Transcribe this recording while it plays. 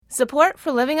Support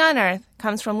for Living on Earth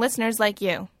comes from listeners like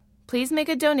you. Please make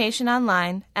a donation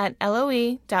online at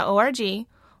loe.org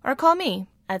or call me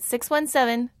at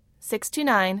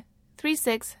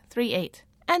 617-629-3638.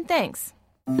 And thanks.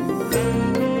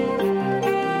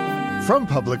 From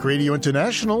Public Radio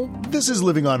International, this is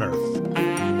Living on Earth.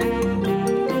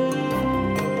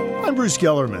 I'm Bruce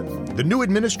Gellerman. The new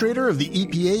administrator of the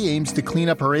EPA aims to clean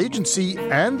up her agency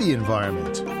and the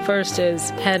environment. First,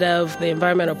 as head of the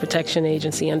Environmental Protection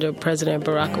Agency under President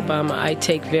Barack Obama, I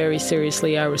take very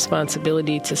seriously our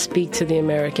responsibility to speak to the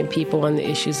American people on the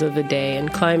issues of the day,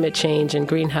 and climate change and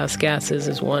greenhouse gases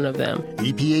is one of them.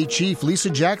 EPA Chief Lisa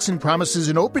Jackson promises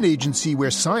an open agency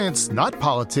where science, not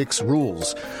politics,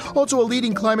 rules. Also, a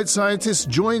leading climate scientist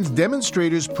joins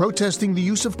demonstrators protesting the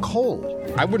use of coal.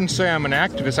 I wouldn't say I'm an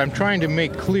activist. I'm trying to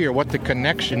make clear what the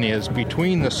connection is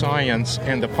between the science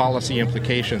and the policy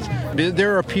implications.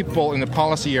 There are people in the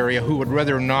policy area who would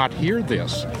rather not hear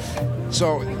this.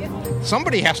 So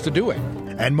somebody has to do it.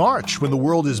 And March, when the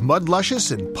world is mud luscious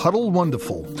and puddle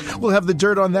wonderful. We'll have the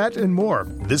dirt on that and more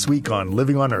this week on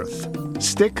Living on Earth.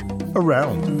 Stick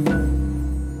around.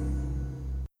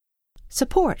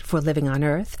 Support for Living on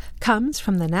Earth comes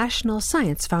from the National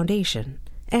Science Foundation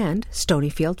and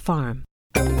Stonyfield Farm.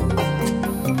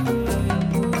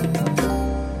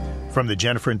 From the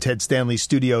Jennifer and Ted Stanley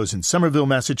studios in Somerville,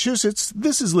 Massachusetts,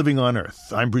 this is Living on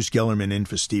Earth. I'm Bruce Gellerman in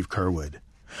for Steve Curwood.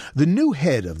 The new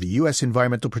head of the U.S.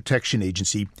 Environmental Protection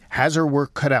Agency has her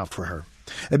work cut out for her.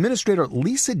 Administrator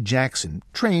Lisa Jackson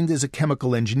trained as a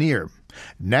chemical engineer.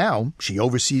 Now she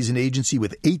oversees an agency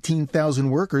with 18,000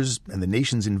 workers and the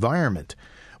nation's environment.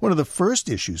 One of the first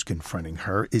issues confronting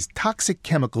her is toxic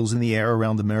chemicals in the air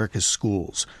around America's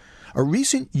schools. A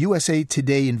recent USA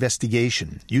Today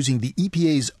investigation using the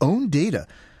EPA's own data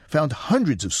found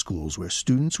hundreds of schools where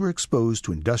students were exposed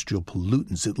to industrial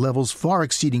pollutants at levels far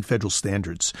exceeding federal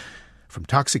standards. From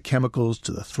toxic chemicals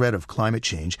to the threat of climate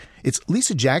change, it's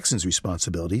Lisa Jackson's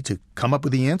responsibility to come up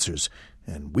with the answers.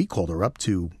 And we called her up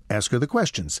to ask her the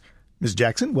questions. Ms.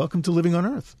 Jackson, welcome to Living on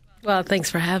Earth. Well,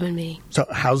 thanks for having me. So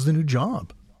how's the new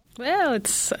job? Well,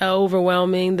 it's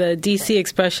overwhelming. The D.C.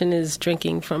 expression is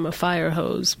drinking from a fire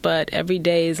hose, but every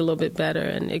day is a little bit better.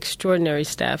 And extraordinary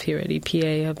staff here at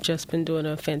EPA have just been doing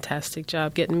a fantastic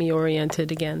job getting me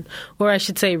oriented again, or I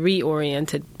should say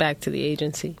reoriented back to the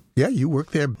agency. Yeah, you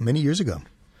worked there many years ago.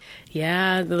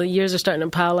 Yeah, the years are starting to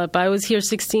pile up. I was here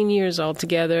 16 years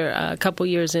altogether, a couple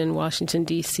years in Washington,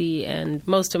 D.C., and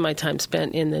most of my time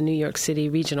spent in the New York City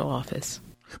regional office.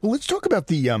 Well, let's talk about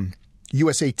the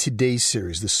USA Today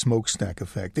series, the smokestack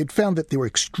effect. It found that there were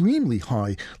extremely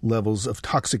high levels of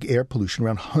toxic air pollution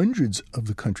around hundreds of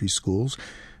the country's schools,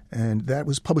 and that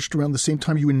was published around the same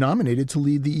time you were nominated to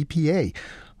lead the EPA.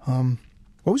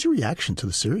 What was your reaction to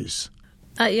the series?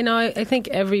 I think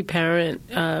every parent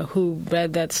who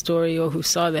read that story or who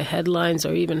saw the headlines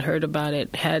or even heard about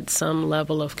it had some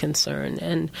level of concern.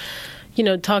 And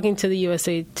talking to the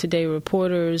USA Today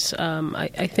reporters,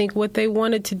 I think what they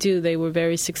wanted to do, they were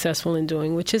very successful in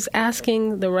doing, which is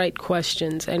asking the right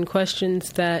questions, and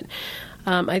questions that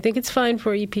I think it's fine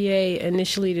for EPA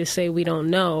initially to say we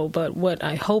don't know, but what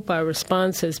I hope our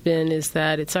response has been is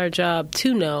that it's our job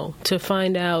to know, to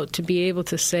find out, to be able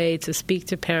to say, to speak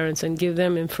to parents and give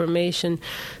them information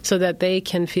so that they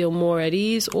can feel more at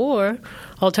ease, or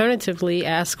alternatively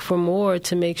ask for more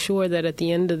to make sure that at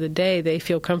the end of the day they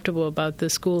feel comfortable about the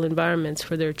school environments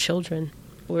for their children.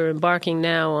 We're embarking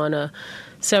now on a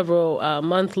several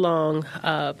month-long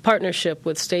partnership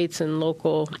with states and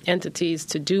local entities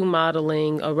to do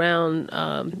modeling around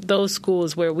those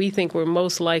schools where we think we're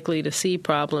most likely to see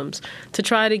problems, to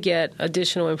try to get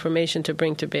additional information to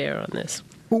bring to bear on this.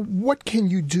 Well, what can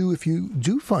you do if you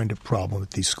do find a problem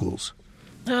at these schools?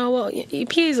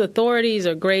 EPA's authorities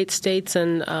are great, states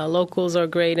and locals are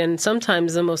great, and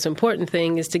sometimes the most important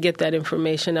thing is to get that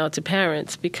information out to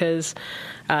parents, because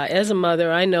as a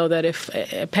mother, I know that if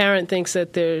a parent thinks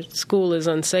that their school is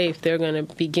unsafe, they're going to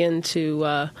begin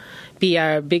to be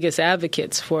our biggest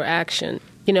advocates for action.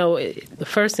 The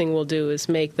first thing we'll do is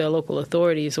make the local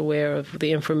authorities aware of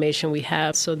the information we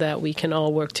have so that we can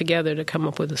all work together to come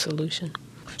up with a solution.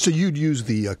 So you'd use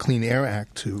the Clean Air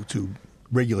Act to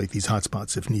regulate these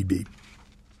hotspots if need be?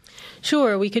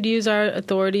 Sure. We could use our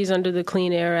authorities under the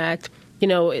Clean Air Act.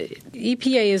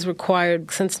 EPA is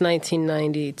required since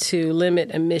 1990 to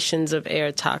limit emissions of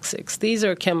air toxics. These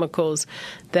are chemicals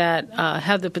that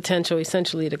have the potential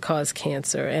essentially to cause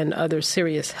cancer and other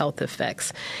serious health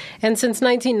effects. And since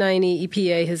 1990,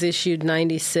 EPA has issued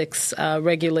 96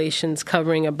 regulations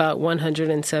covering about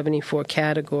 174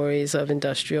 categories of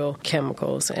industrial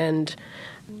chemicals. And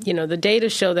The data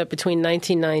show that between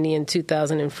 1990 and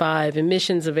 2005,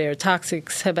 emissions of air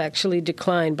toxics have actually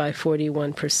declined by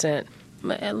 41%,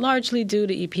 largely due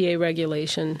to EPA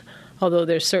regulation, although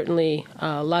there's certainly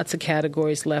lots of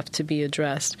categories left to be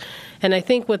addressed. And I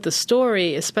think what the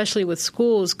story, especially with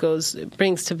schools,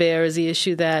 brings to bear is the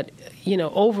issue that,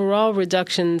 overall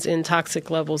reductions in toxic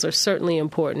levels are certainly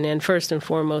important. And first and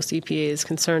foremost, EPA is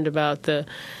concerned about the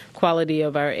quality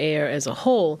of our air as a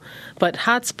whole. But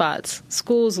hotspots,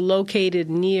 schools located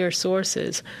near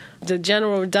sources, the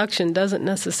general reduction doesn't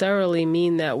necessarily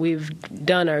mean that we've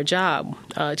done our job.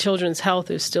 Children's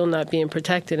health is still not being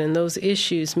protected, and those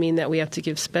issues mean that we have to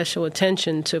give special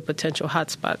attention to potential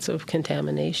hotspots of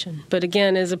contamination. But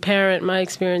again, as a parent, my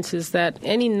experience is that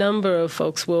any number of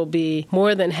folks will be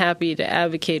more than happy to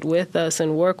advocate with us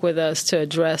and work with us to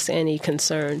address any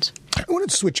concerns. I want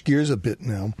to switch gears a bit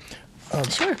now.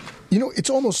 Sure. It's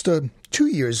almost 2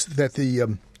 years that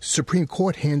the Supreme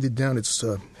Court handed down its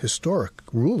historic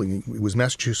ruling. It was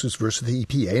Massachusetts versus the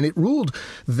EPA, and it ruled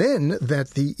then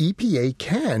that the EPA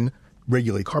can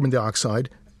regulate carbon dioxide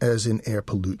as an air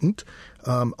pollutant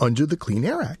under the Clean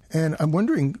Air Act. And I'm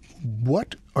wondering,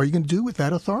 what are you going to do with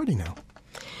that authority now?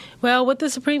 Well, what the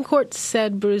Supreme Court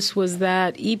said, Bruce, was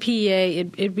that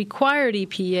EPA, it required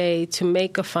EPA to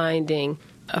make a finding,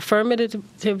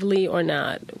 affirmatively or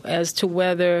not, as to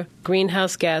whether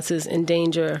greenhouse gases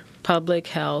endanger public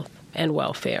health and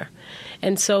welfare.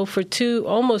 And so for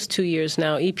almost 2 years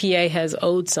now, EPA has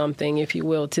owed something, if you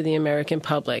will, to the American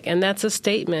public. And that's a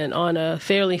statement on a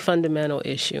fairly fundamental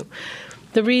issue.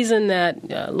 The reason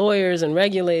that lawyers and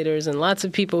regulators and lots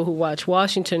of people who watch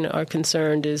Washington are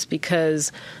concerned is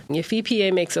because if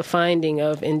EPA makes a finding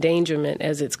of endangerment,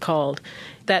 as it's called,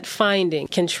 that finding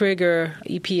can trigger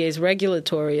EPA's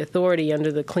regulatory authority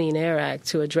under the Clean Air Act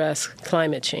to address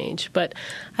climate change. But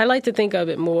I like to think of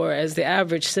it more as the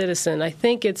average citizen. I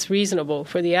think it's reasonable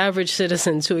for the average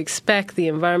citizen to expect the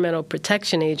Environmental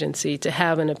Protection Agency to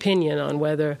have an opinion on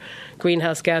whether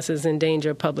greenhouse gases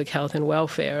endanger public health and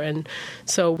welfare. And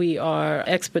so we are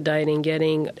expediting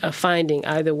getting a finding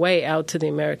either way out to the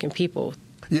American people.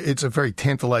 It's a very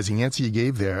tantalizing answer you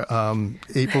gave there.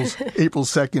 April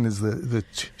 2nd is the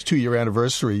 2-year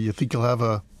anniversary. You think you'll have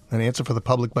an answer for the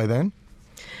public by then?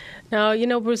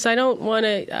 Now, Bruce, I don't want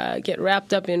to get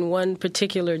wrapped up in one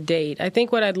particular date. I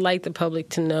think what I'd like the public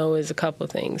to know is a couple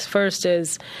of things. First,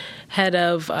 as head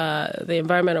of the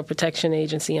Environmental Protection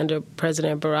Agency under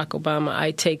President Barack Obama,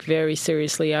 I take very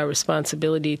seriously our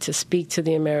responsibility to speak to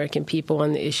the American people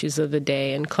on the issues of the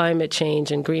day, and climate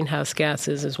change and greenhouse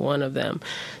gases is one of them.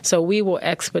 So we will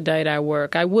expedite our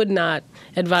work. I would not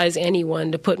advise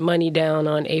anyone to put money down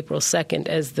on April 2nd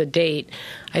as the date.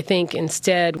 I think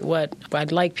instead what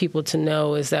I'd like people to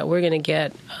know is that we're going to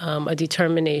get a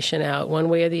determination out one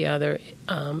way or the other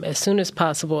as soon as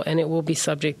possible, and it will be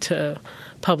subject to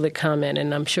public comment,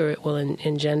 and I'm sure it will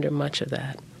engender much of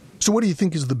that. So what do you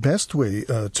think is the best way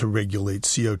to regulate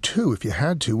CO2 if you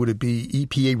had to? Would it be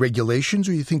EPA regulations,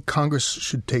 or do you think Congress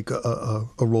should take a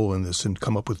role in this and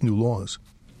come up with new laws?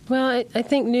 Well, I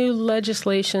think new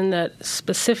legislation that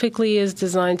specifically is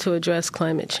designed to address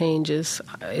climate change is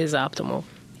optimal.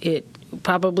 It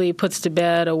probably puts to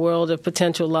bed a world of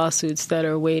potential lawsuits that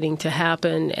are waiting to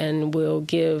happen and will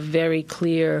give very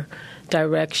clear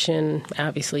direction,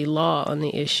 obviously law on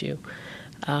the issue.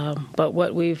 But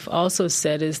what we've also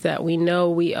said is that we know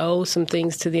we owe some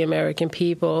things to the American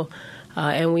people,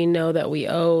 and we know that we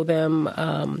owe them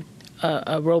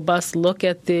a robust look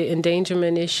at the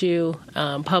endangerment issue,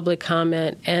 public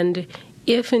comment, and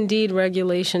if indeed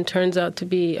regulation turns out to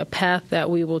be a path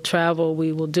that we will travel,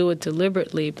 we will do it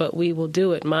deliberately, but we will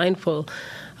do it mindful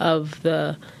of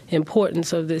the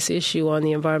importance of this issue on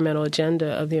the environmental agenda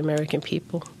of the American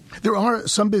people. There are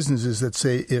some businesses that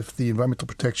say if the Environmental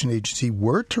Protection Agency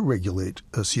were to regulate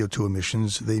CO2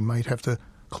 emissions, they might have to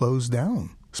close down,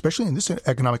 especially in this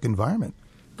economic environment.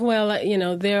 Well,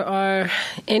 there are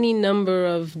any number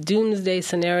of doomsday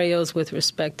scenarios with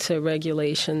respect to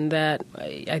regulation that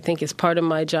I think is part of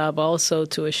my job also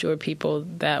to assure people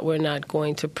that we're not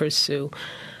going to pursue.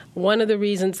 One of the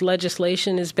reasons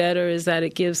legislation is better is that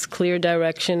it gives clear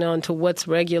direction onto what's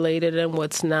regulated and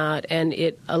what's not, and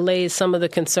it allays some of the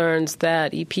concerns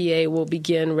that EPA will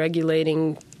begin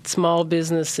regulating small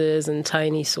businesses and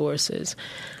tiny sources.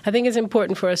 I think it's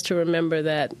important for us to remember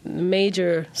that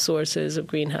major sources of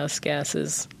greenhouse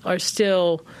gases are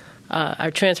still our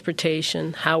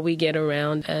transportation, how we get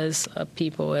around as a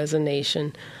people, as a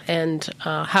nation, and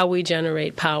how we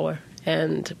generate power.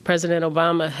 And President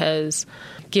Obama has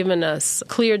given us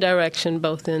clear direction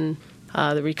both in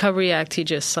the Recovery Act he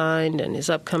just signed and his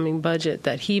upcoming budget,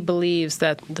 that he believes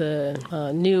that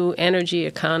the new energy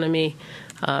economy,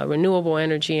 renewable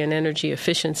energy and energy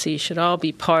efficiency should all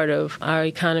be part of our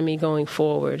economy going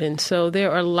forward. And so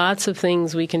there are lots of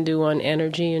things we can do on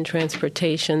energy and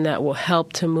transportation that will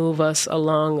help to move us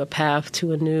along a path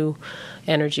to a new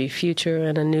energy future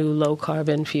and a new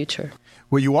low-carbon future.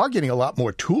 Well, you are getting a lot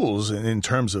more tools in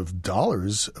terms of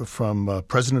dollars from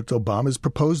President Obama's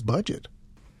proposed budget.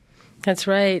 That's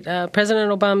right.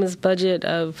 President Obama's budget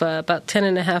of about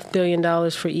 $10.5 billion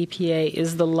for EPA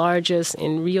is the largest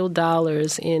in real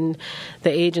dollars in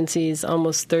the agency's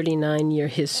almost 39-year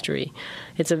history.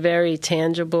 It's a very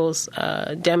tangible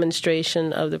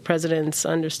demonstration of the president's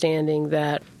understanding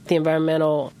that the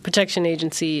Environmental Protection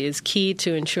Agency is key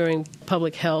to ensuring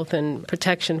public health and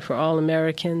protection for all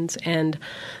Americans, and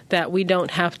that we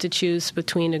don't have to choose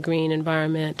between a green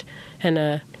environment and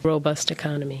a robust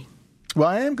economy. Well,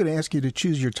 I am going to ask you to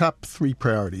choose your top 3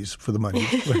 priorities for the money.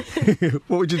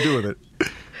 What would you do with it?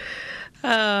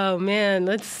 Oh, man,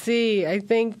 let's see. I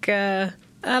think I'd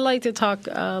like to talk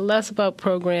less about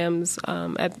programs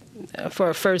for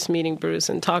our first meeting, Bruce,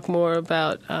 and talk more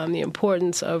about the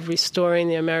importance of restoring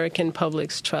the American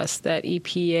public's trust that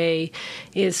EPA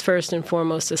is first and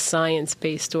foremost a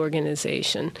science-based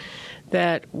organization,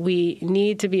 that we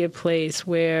need to be a place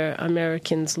where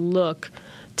Americans look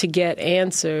to get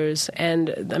answers, and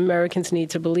Americans need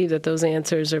to believe that those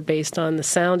answers are based on the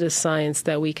soundest science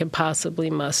that we can possibly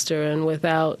muster, and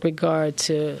without regard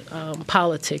to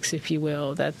politics, if you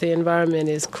will, that the environment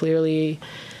is clearly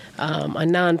a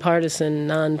nonpartisan,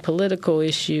 non-political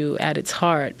issue at its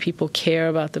heart. People care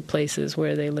about the places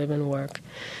where they live and work.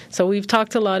 So we've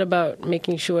talked a lot about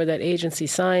making sure that agency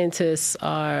scientists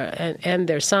are and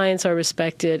their science are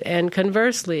respected, and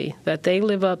conversely, that they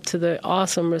live up to the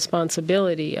awesome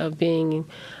responsibility of being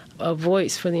a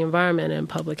voice for the environment and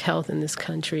public health in this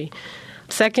country.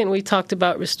 Second, we talked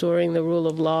about restoring the rule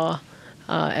of law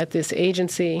at this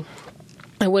agency.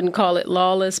 I wouldn't call it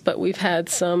lawless, but we've had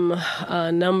some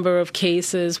number of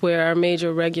cases where our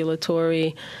major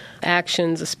regulatory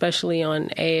actions, especially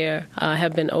on air,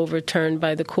 have been overturned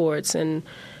by the courts. And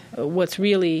what's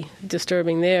really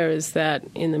disturbing there is that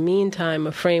in the meantime,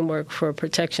 a framework for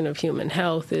protection of human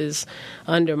health is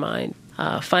undermined.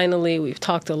 Finally, we've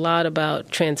talked a lot about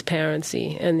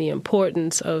transparency and the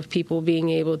importance of people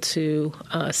being able to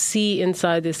see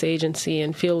inside this agency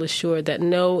and feel assured that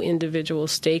no individual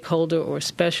stakeholder or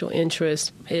special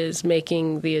interest is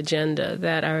making the agenda,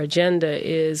 that our agenda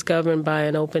is governed by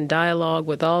an open dialogue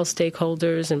with all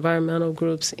stakeholders, environmental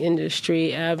groups,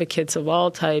 industry, advocates of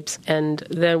all types, and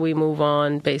then we move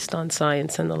on based on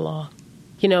science and the law.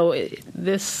 You know,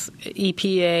 this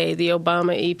EPA, the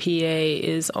Obama EPA,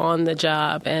 is on the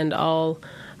job, and all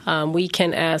we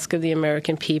can ask of the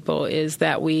American people is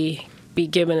that we be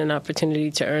given an opportunity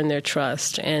to earn their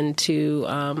trust and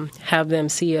to have them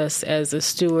see us as a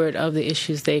steward of the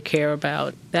issues they care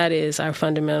about. That is our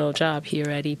fundamental job here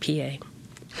at EPA.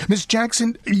 Ms.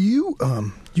 Jackson, you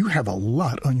have a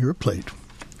lot on your plate.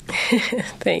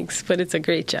 Thanks, but it's a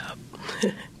great job.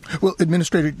 Well,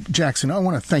 Administrator Jackson, I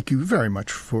want to thank you very much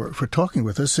for talking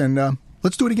with us, and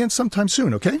let's do it again sometime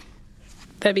soon, okay?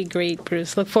 That'd be great,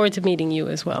 Bruce. Look forward to meeting you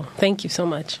as well. Thank you so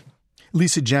much.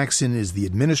 Lisa Jackson is the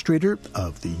administrator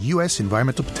of the U.S.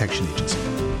 Environmental Protection Agency.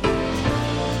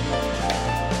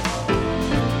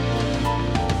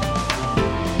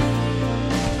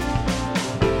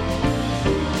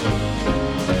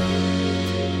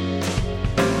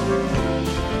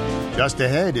 Just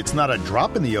ahead, it's not a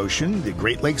drop in the ocean. The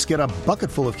Great Lakes get a bucket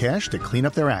full of cash to clean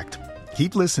up their act.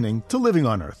 Keep listening to Living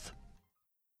on Earth.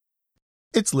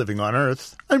 It's Living on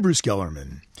Earth. I'm Bruce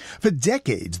Gellerman. For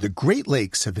decades, the Great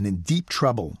Lakes have been in deep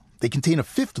trouble. They contain a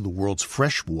fifth of the world's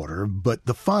fresh water, but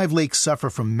the 5 lakes suffer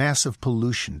from massive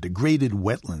pollution, degraded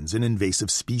wetlands, and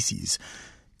invasive species.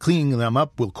 Cleaning them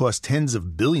up will cost tens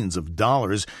of billions of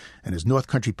dollars, and as North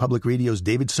Country Public Radio's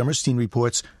David Summerstein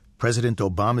reports, President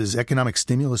Obama's economic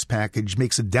stimulus package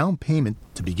makes a down payment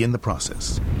to begin the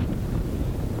process.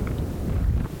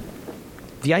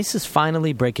 The ice is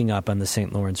finally breaking up on the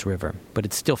St. Lawrence River, but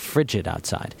it's still frigid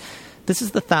outside. This is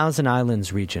the Thousand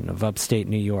Islands region of upstate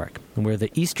New York, where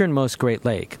the easternmost Great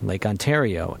Lake, Lake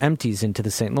Ontario, empties into the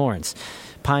St. Lawrence.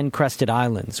 Pine-crested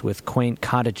islands with quaint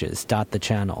cottages dot the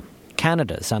channel.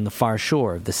 Canada's on the far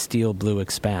shore of the steel blue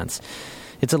expanse.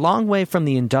 It's a long way from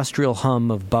the industrial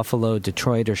hum of Buffalo,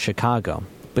 Detroit, or Chicago.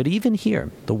 But even here,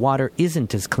 the water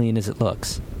isn't as clean as it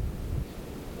looks.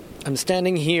 I'm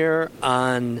standing here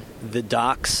on the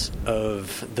docks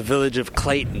of the village of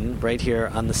Clayton, right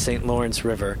here on the St. Lawrence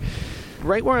River.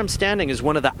 Right where I'm standing is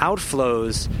one of the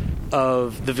outflows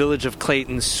of the village of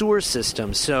Clayton's sewer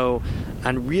system. So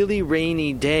on really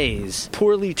rainy days,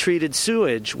 poorly treated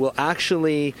sewage will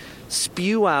actually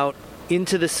spew out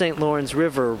into the St. Lawrence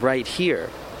River right here.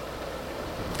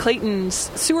 Clayton's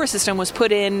sewer system was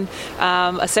put in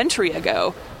a century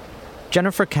ago.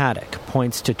 Jennifer Caddick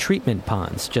points to treatment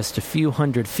ponds just a few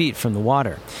hundred feet from the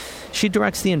water. She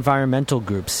directs the environmental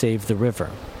group Save the River.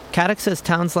 Caddick says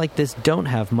towns like this don't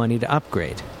have money to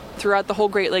upgrade. Throughout the whole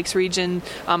Great Lakes region,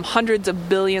 hundreds of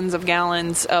billions of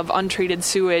gallons of untreated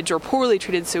sewage or poorly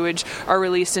treated sewage are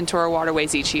released into our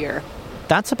waterways each year.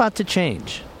 That's about to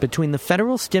change. Between the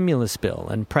federal stimulus bill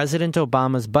and President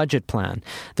Obama's budget plan,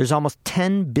 there's almost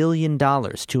 $10 billion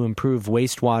to improve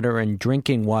wastewater and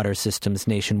drinking water systems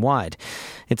nationwide.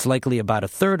 It's likely about a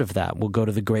third of that will go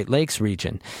to the Great Lakes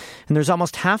region. And there's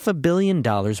almost $500 million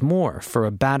more for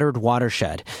a battered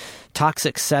watershed.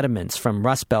 Toxic sediments from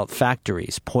Rust Belt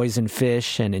factories poison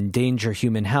fish and endanger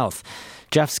human health.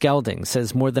 Jeff Skelding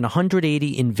says more than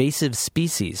 180 invasive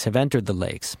species have entered the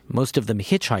lakes, most of them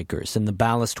hitchhikers in the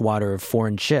ballast water of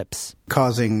foreign ships,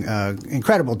 causing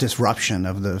incredible disruption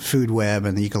of the food web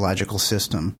and the ecological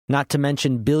system. Not to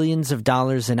mention billions of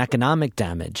dollars in economic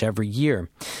damage every year.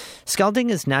 Skelding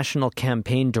is national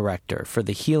campaign director for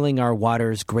the Healing Our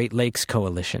Waters Great Lakes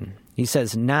Coalition. He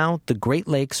says now the Great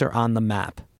Lakes are on the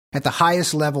map. At the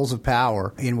highest levels of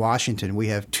power in Washington, we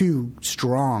have two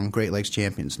strong Great Lakes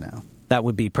champions now. That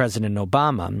would be President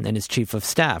Obama and his chief of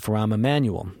staff, Rahm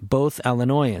Emanuel, both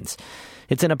Illinoisans.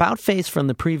 It's an about-face from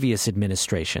the previous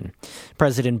administration.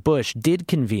 President Bush did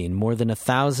convene more than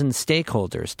 1,000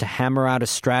 stakeholders to hammer out a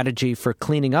strategy for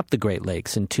cleaning up the Great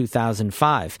Lakes in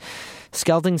 2005.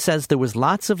 Skelding says there was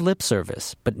lots of lip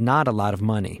service, but not a lot of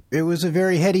money. It was a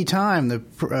very heady time.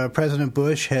 President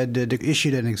Bush had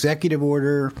issued an executive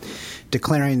order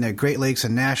declaring the Great Lakes a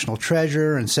national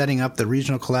treasure and setting up the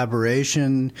regional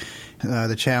collaboration.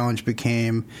 The challenge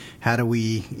became, how do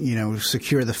we,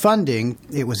 secure the funding?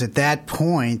 It was at that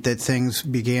point that things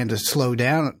began to slow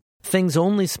down. Things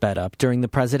only sped up during the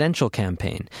presidential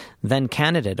campaign. Then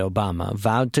candidate Obama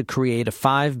vowed to create a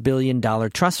 $5 billion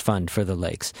trust fund for the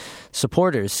lakes.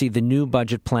 Supporters see the new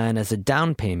budget plan as a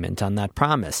down payment on that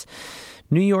promise.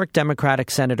 New York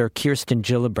Democratic Senator Kirsten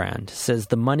Gillibrand says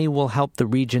the money will help the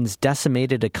region's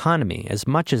decimated economy as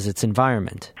much as its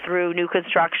environment. Through new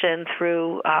construction,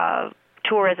 through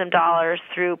tourism dollars,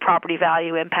 through property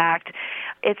value impact,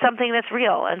 it's something that's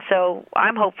real. And so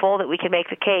I'm hopeful that we can make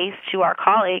the case to our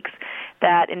colleagues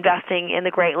that investing in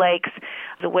the Great Lakes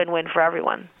is a win-win for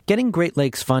everyone. Getting Great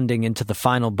Lakes funding into the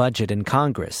final budget in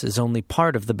Congress is only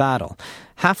part of the battle.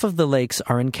 Half of the lakes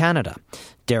are in Canada.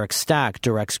 Derek Stack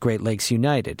directs Great Lakes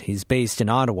United. He's based in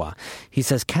Ottawa. He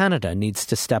says Canada needs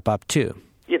to step up too.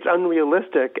 It's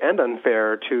unrealistic and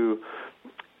unfair to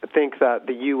think that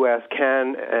the U.S.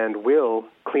 can and will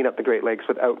clean up the Great Lakes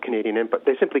without Canadian input.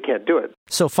 They simply can't do it.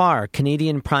 So far,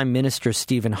 Canadian Prime Minister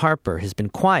Stephen Harper has been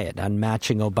quiet on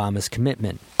matching Obama's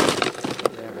commitment.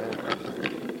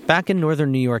 Back in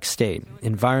northern New York State,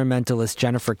 environmentalist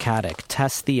Jennifer Caddick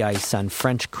tests the ice on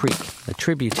French Creek, a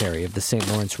tributary of the St.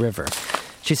 Lawrence River.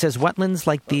 She says wetlands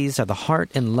like these are the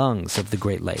heart and lungs of the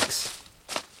Great Lakes.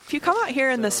 If you come out here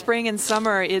in the spring and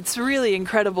summer, it's really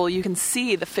incredible. You can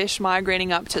see the fish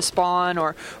migrating up to spawn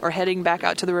or heading back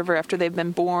out to the river after they've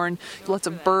been born. Lots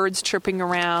of birds chirping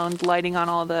around, lighting on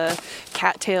all the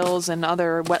cattails and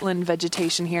other wetland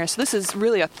vegetation here. So this is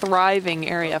really a thriving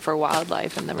area for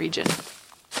wildlife in the region.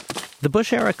 The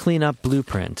Bush-era cleanup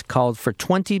blueprint called for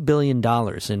 $20 billion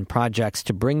in projects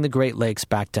to bring the Great Lakes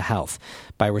back to health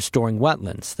by restoring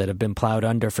wetlands that have been plowed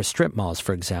under for strip malls,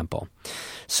 for example.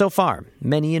 So far,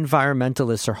 many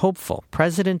environmentalists are hopeful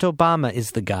President Obama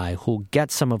is the guy who'll get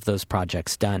some of those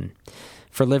projects done.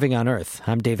 For Living on Earth,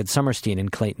 I'm David Summerstein in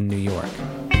Clayton, New York.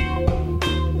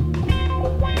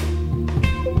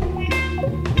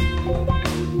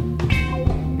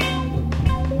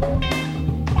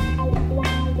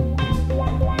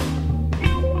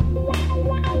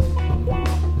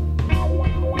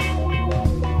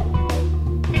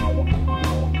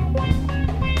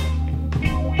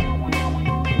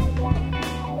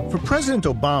 For President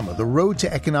Obama, the road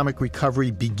to economic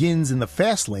recovery begins in the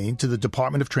fast lane to the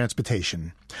Department of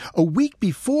Transportation. A week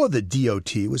before the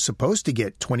DOT was supposed to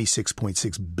get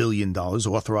 $26.6 billion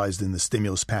authorized in the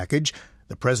stimulus package,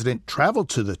 the president traveled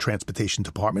to the Transportation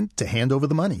Department to hand over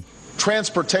the money.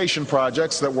 Transportation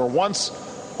projects that were once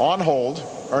on hold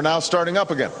are now starting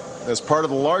up again as part of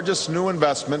the largest new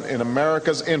investment in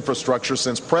America's infrastructure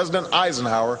since President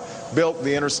Eisenhower built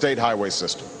the interstate highway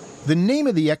system. The name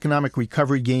of the economic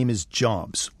recovery game is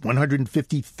jobs.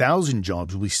 150,000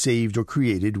 jobs will be saved or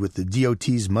created with the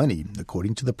DOT's money,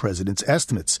 according to the president's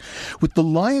estimates, with the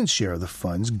lion's share of the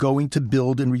funds going to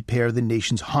build and repair the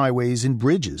nation's highways and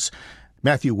bridges.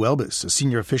 Matthew Welbus, a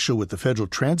senior official with the Federal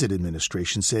Transit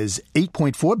Administration, says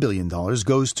 $8.4 billion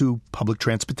goes to public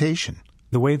transportation.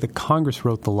 The way the Congress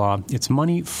wrote the law, it's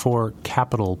money for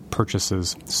capital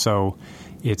purchases. So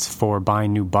it's for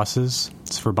buying new buses,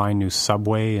 it's for buying new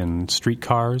subway and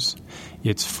streetcars,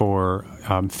 it's for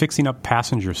fixing up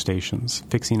passenger stations,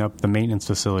 fixing up the maintenance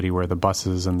facility where the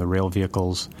buses and the rail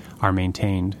vehicles are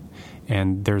maintained.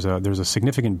 And there's a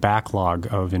significant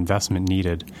backlog of investment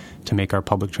needed to make our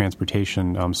public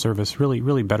transportation service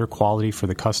really better quality for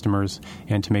the customers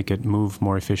and to make it move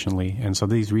more efficiently. And so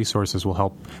these resources will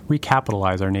help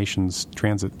recapitalize our nation's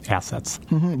transit assets.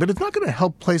 Mm-hmm. But it's not going to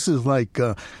help places like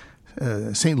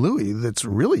St. Louis that's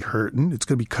really hurting. It's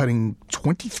going to be cutting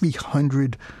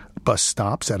 2,300 bus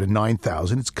stops out of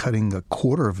 9,000. It's cutting a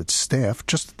quarter of its staff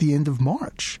just at the end of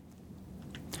March.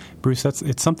 Bruce,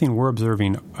 it's something we're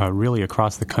observing really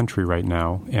across the country right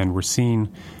now, and we're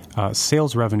seeing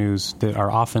sales revenues that are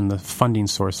often the funding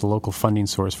source, the local funding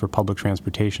source for public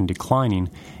transportation, declining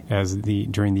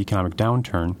during the economic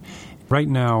downturn. Right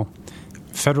now,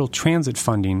 federal transit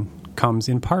funding comes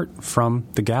in part from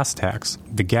the gas tax.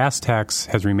 The gas tax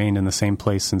has remained in the same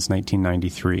place since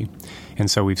 1993, and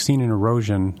so we've seen an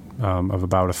erosion of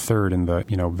about a third in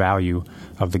the value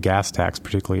of the gas tax,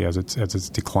 particularly as it's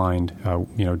declined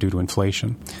due to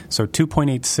inflation. So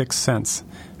 2.86 cents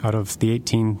out of the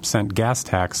 18-cent gas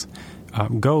tax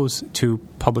goes to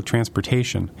public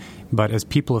transportation. But as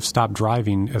people have stopped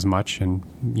driving as much and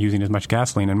using as much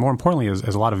gasoline, and more importantly, as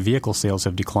a lot of vehicle sales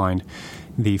have declined,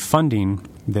 the funding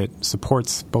that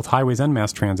supports both highways and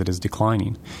mass transit is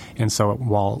declining. And so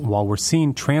while we're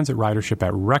seeing transit ridership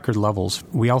at record levels,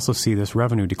 we also see this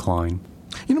revenue decline.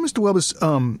 Mr.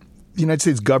 Welbus, the United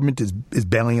States government is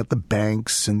bailing out the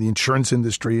banks and the insurance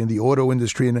industry and the auto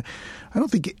industry, and I don't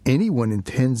think anyone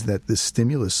intends that this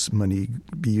stimulus money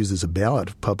be used as a bailout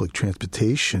of public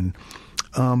transportation.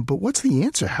 But what's the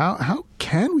answer? How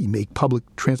can we make public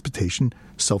transportation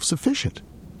self-sufficient?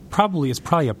 It's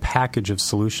probably a package of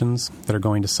solutions that are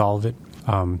going to solve it.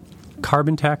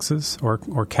 Carbon taxes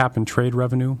or cap and trade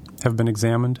revenue have been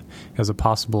examined as a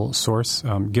possible source,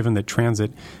 given that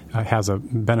transit has a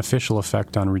beneficial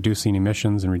effect on reducing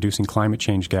emissions and reducing climate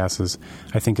change gases.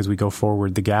 I think as we go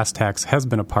forward, the gas tax has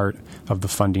been a part of the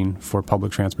funding for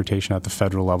public transportation at the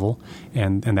federal level,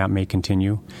 and that may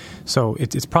continue. So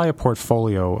it's probably a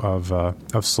portfolio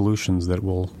of solutions that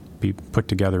will be put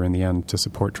together in the end to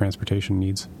support transportation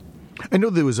needs. I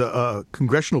know there was a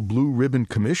Congressional Blue Ribbon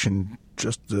Commission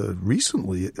just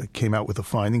recently came out with a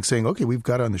finding saying, okay, we've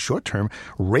got to, on the short term,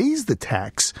 raise the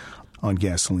tax on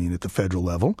gasoline at the federal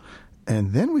level,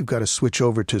 and then we've got to switch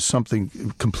over to something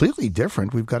completely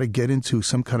different. We've got to get into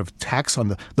some kind of tax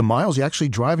on the miles you actually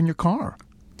drive in your car.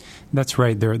 That's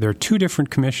right. There are two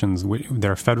different commissions.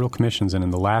 There are federal commissions, and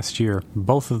in the last year,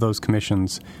 both of those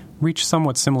commissions reached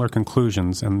somewhat similar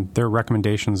conclusions, and their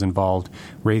recommendations involved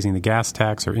raising the gas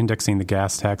tax or indexing the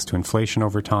gas tax to inflation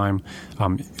over time,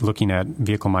 looking at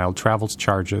vehicle mile travel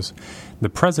charges. The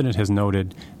president has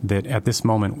noted that at this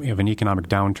moment of an economic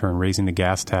downturn, raising the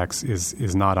gas tax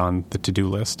is not on the to-do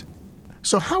list.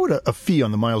 So how would a fee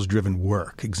on the miles driven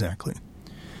work exactly?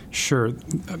 Sure.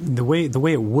 The way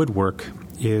it would work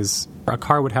is a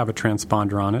car would have a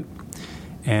transponder on it,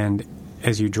 and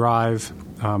as you drive,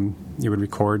 you would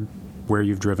record where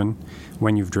you've driven,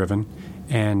 when you've driven.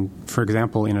 And, for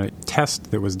example, in a test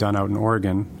that was done out in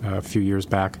Oregon a few years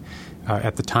back,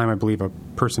 at the time I believe a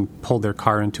person pulled their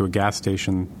car into a gas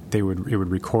station, it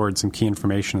would record some key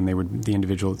information, and the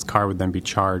individual's car would then be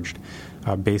charged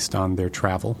based on their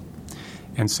travel.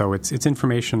 And so it's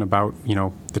information about,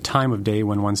 the time of day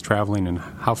when one's traveling and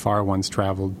how far one's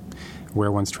traveled,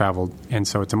 where one's traveled. And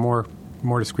so it's a more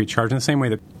discrete charge in the same way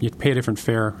that you pay a different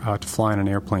fare to fly on an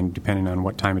airplane depending on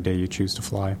what time of day you choose to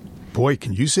fly. Boy,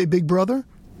 can you say Big Brother?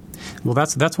 Well,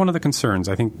 that's one of the concerns.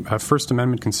 I think First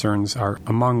Amendment concerns are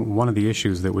among one of the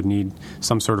issues that would need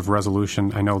some sort of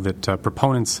resolution. I know that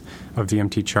proponents of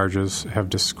VMT charges have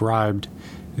described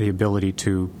the ability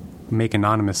to make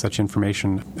anonymous such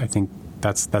information. I think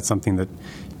that's something that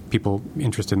people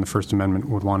interested in the First Amendment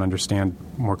would want to understand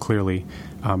more clearly,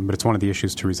 but it's one of the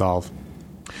issues to resolve.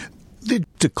 The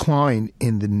decline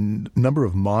in the number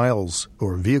of miles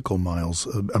or vehicle miles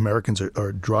Americans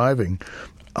are driving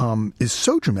is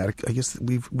so dramatic. I guess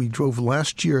we drove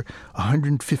last year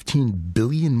 115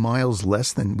 billion miles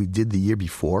less than we did the year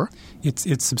before.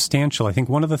 It's substantial. I think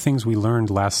one of the things we learned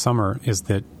last summer is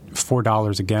that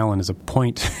 $4 a gallon is a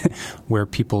point where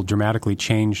people dramatically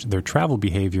change their travel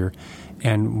behavior.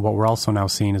 And what we're also now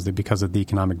seeing is that because of the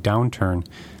economic downturn,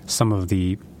 some of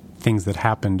the things that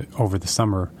happened over the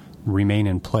summer remain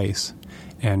in place.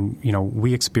 And,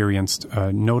 we experienced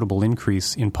a notable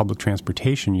increase in public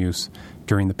transportation use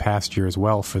during the past year as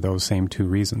well for those same two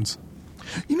reasons.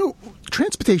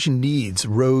 Transportation needs,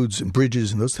 roads and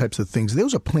bridges and those types of things,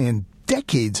 those are planned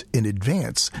decades in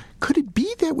advance. Could it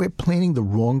be that we're planning the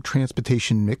wrong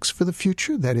transportation mix for the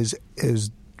future? That is,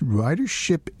 as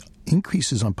ridership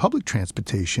increases on public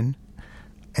transportation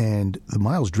and the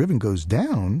miles driven goes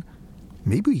down,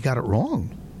 maybe we got it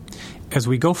wrong. As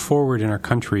we go forward in our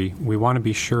country, we want to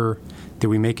be sure that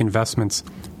we make investments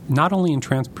not only in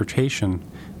transportation,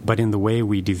 but in the way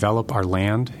we develop our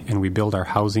land and we build our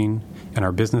housing and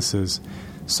our businesses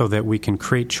so that we can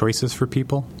create choices for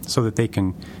people, so that they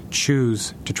can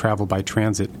choose to travel by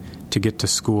transit to get to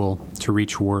school, to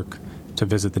reach work, to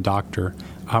visit the doctor,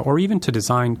 or even to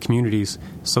design communities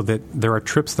so that there are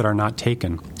trips that are not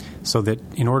taken, so that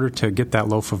in order to get that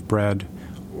loaf of bread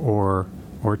or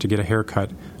to get a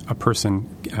haircut, a person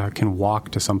can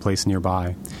walk to someplace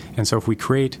nearby. And so if we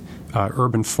create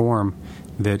urban form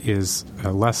that is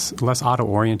less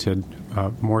auto-oriented,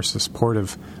 more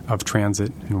supportive of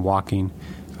transit and walking,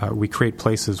 we create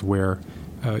places where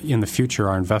in the future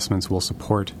our investments will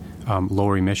support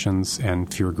lower emissions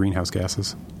and fewer greenhouse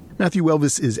gases. Matthew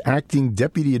Welvis is Acting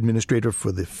Deputy Administrator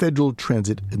for the Federal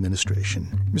Transit Administration.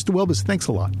 Mr. Welvis, thanks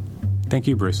a lot. Thank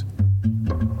you, Bruce.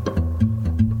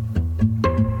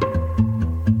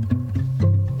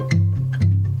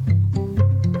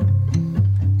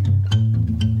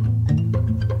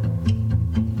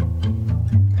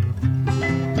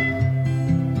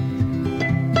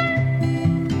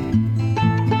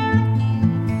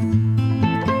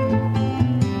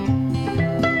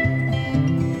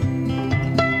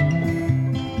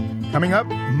 Coming up,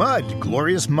 mud,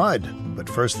 glorious mud. But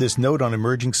first, this note on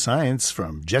emerging science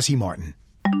from Jesse Martin.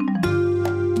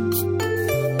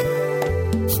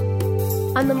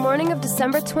 On the morning of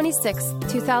December 26,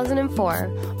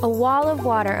 2004, a wall of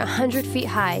water 100 feet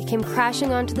high came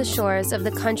crashing onto the shores of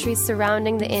the countries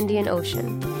surrounding the Indian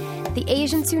Ocean. The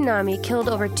Asian tsunami killed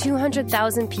over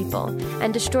 200,000 people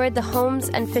and destroyed the homes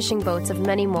and fishing boats of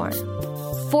many more.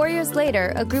 4 years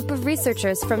later, a group of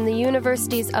researchers from the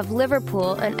universities of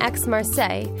Liverpool and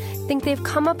Aix-Marseille think they've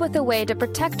come up with a way to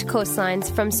protect coastlines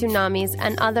from tsunamis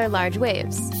and other large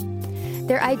waves.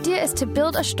 Their idea is to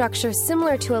build a structure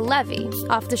similar to a levee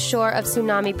off the shore of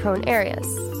tsunami-prone areas.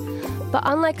 But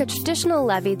unlike a traditional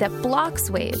levee that blocks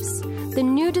waves, the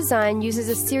new design uses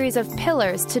a series of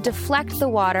pillars to deflect the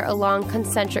water along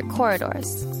concentric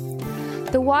corridors.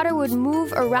 The water would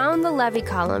move around the levee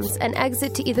columns and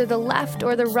exit to either the left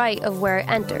or the right of where it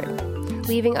entered,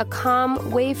 leaving a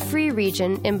calm, wave-free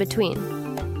region in between.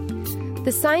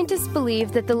 The scientists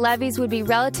believed that the levees would be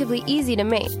relatively easy to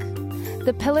make.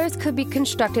 The pillars could be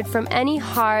constructed from any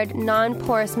hard,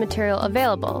 non-porous material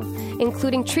available,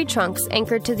 including tree trunks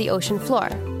anchored to the ocean floor.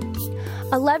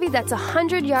 A levee that's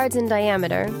 100 yards in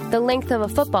diameter, the length of a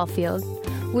football field,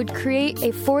 would create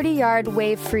a 40-yard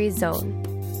wave-free zone.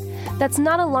 That's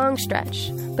not a long stretch,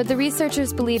 but the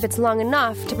researchers believe it's long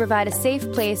enough to provide a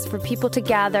safe place for people to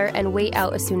gather and wait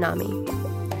out a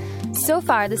tsunami. So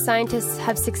far, the scientists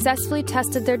have successfully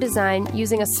tested their design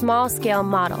using a small-scale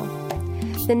model.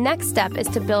 The next step is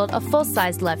to build a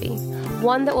full-sized levee,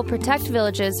 one that will protect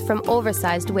villages from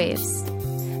oversized waves.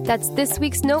 That's this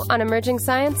week's Note on Emerging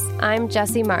Science. I'm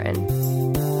Jesse Martin.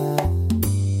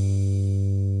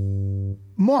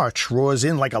 March roars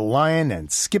in like a lion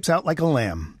and skips out like a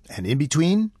lamb. And in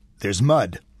between, there's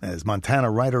mud, as Montana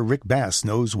writer Rick Bass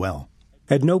knows well.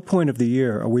 At no point of the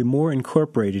year are we more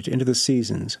incorporated into the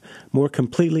seasons, more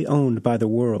completely owned by the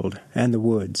world and the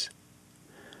woods.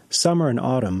 Summer and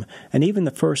autumn, and even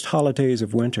the first holidays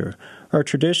of winter, are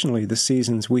traditionally the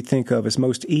seasons we think of as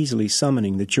most easily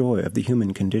summoning the joy of the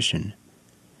human condition.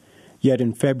 Yet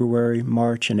in February,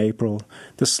 March, and April,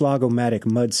 the Slogomatic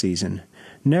mud season,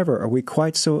 never are we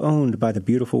quite so owned by the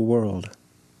beautiful world.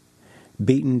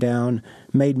 Beaten down,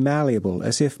 made malleable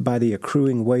as if by the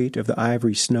accruing weight of the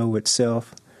ivory snow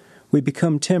itself, we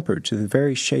become tempered to the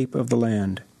very shape of the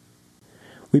land.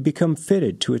 We become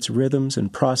fitted to its rhythms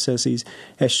and processes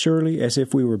as surely as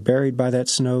if we were buried by that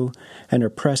snow and are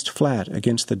pressed flat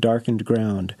against the darkened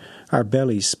ground, our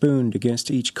bellies spooned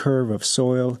against each curve of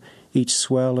soil, each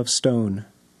swell of stone.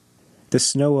 The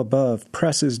snow above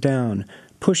presses down,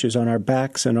 pushes on our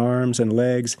backs and arms and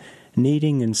legs,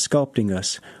 kneading and sculpting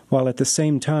us, while at the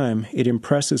same time it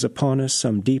impresses upon us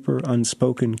some deeper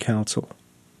unspoken counsel.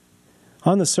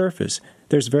 On the surface,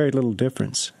 there's very little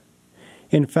difference.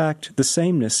 In fact, the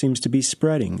sameness seems to be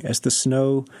spreading as the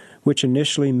snow, which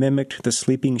initially mimicked the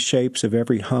sleeping shapes of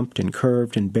every humped and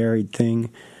curved and buried thing,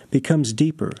 becomes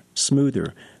deeper,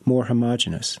 smoother, more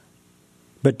homogeneous.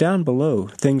 But down below,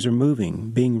 things are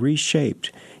moving, being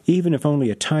reshaped, even if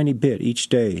only a tiny bit each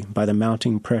day by the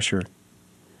mounting pressure.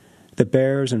 The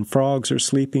bears and frogs are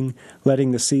sleeping,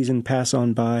 letting the season pass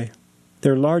on by.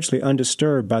 They're largely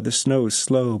undisturbed by the snow's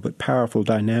slow but powerful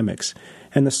dynamics,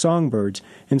 and the songbirds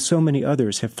and so many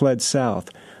others have fled south,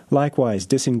 likewise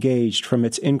disengaged from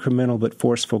its incremental but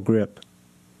forceful grip.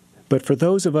 But for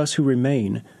those of us who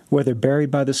remain, whether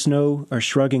buried by the snow or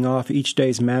shrugging off each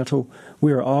day's mantle,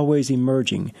 we are always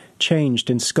emerging, changed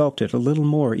and sculpted a little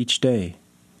more each day.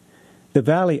 The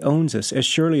valley owns us as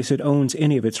surely as it owns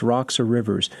any of its rocks or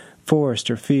rivers, forests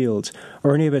or fields,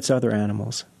 or any of its other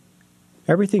animals.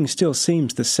 Everything still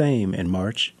seems the same in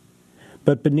March.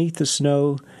 But beneath the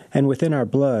snow and within our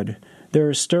blood, there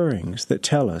are stirrings that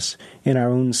tell us, in our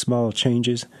own small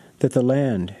changes, that the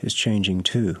land is changing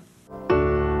too.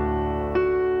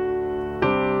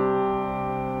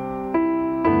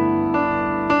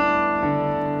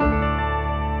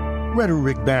 Writer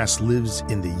Rick Bass lives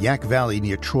in the Yak Valley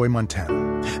near Troy,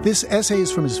 Montana. This essay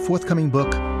is from his forthcoming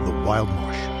book, The Wild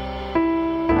Marsh.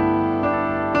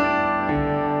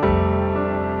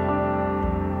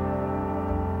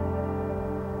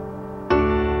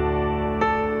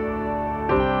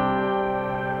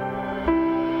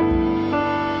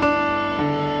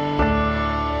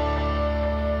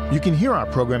 You can hear our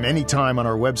program anytime on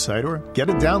our website or get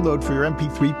a download for your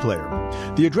MP3 player.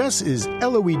 The address is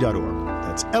loe.org.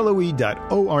 That's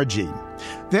loe.org.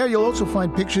 There you'll also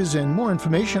find pictures and more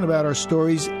information about our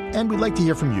stories, and we'd like to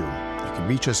hear from you. You can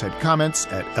reach us at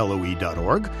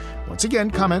comments@loe.org. Once again,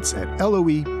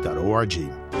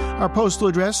 comments@loe.org. Our postal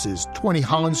address is 20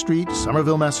 Holland Street,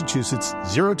 Somerville, Massachusetts,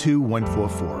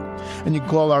 02144. And you can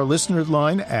call our listener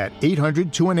line at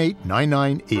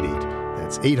 800-218-9988.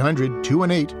 That's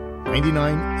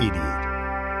 800-218-9988.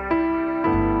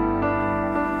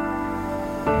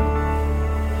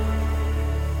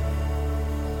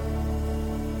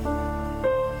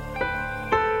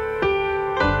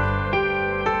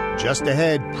 Just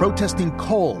ahead, protesting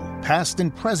coal, past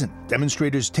and present.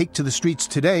 Demonstrators take to the streets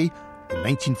today. In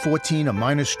 1914, a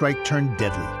miners' strike turned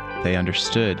deadly. They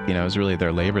understood, it was really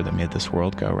their labor that made this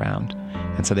world go round.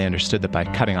 And so they understood that by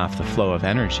cutting off the flow of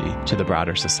energy to the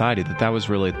broader society, that was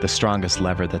really the strongest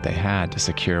lever that they had to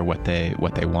secure what they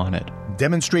wanted.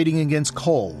 Demonstrating against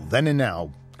coal, then and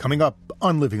now, coming up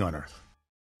on Living on Earth.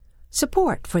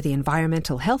 Support for the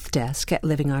Environmental Health Desk at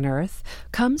Living on Earth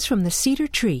comes from the Cedar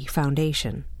Tree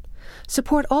Foundation.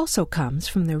 Support also comes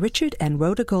from the Richard and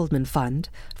Rhoda Goldman Fund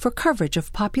for coverage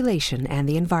of population and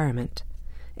the environment,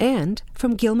 and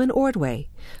from Gilman Ordway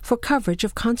for coverage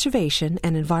of conservation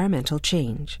and environmental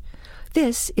change.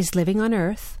 This is Living on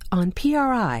Earth on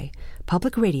PRI,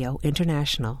 Public Radio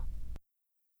International.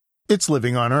 It's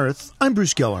Living on Earth. I'm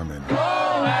Bruce Gellerman.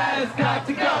 Coal has got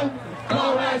to go.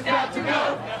 Coal has got to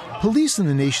go. Police in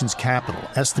the nation's capital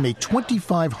estimate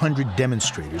 2,500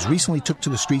 demonstrators recently took to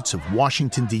the streets of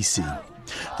Washington, D.C.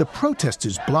 The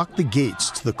protesters blocked the gates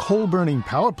to the coal-burning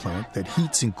power plant that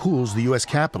heats and cools the U.S.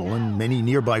 Capitol and many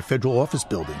nearby federal office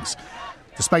buildings.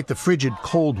 Despite the frigid,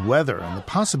 cold weather and the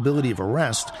possibility of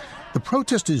arrest, the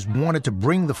protesters wanted to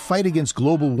bring the fight against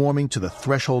global warming to the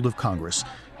threshold of Congress.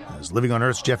 As Living on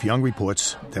Earth's Jeff Young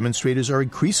reports, demonstrators are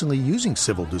increasingly using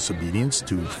civil disobedience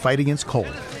to fight against coal.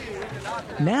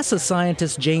 NASA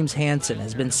scientist James Hansen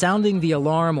has been sounding the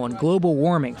alarm on global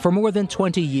warming for more than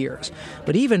 20 years.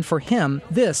 But even for him,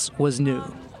 this was new.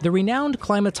 The renowned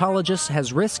climatologist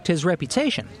has risked his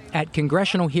reputation at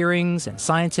congressional hearings and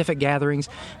scientific gatherings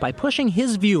by pushing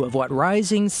his view of what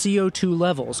rising CO2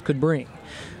 levels could bring.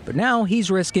 But now he's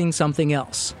risking something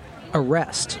else: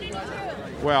 arrest.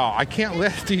 Well, I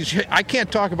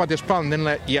can't talk about this problem and then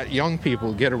let young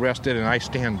people get arrested and I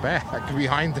stand back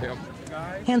behind them.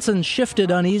 Hansen shifted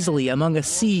uneasily among a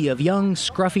sea of young,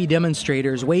 scruffy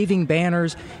demonstrators waving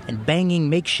banners and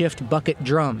banging makeshift bucket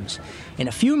drums. In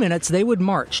a few minutes, they would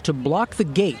march to block the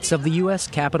gates of the U.S.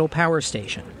 Capitol Power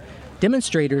Station.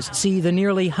 Demonstrators see the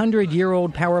nearly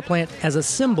 100-year-old power plant as a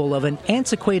symbol of an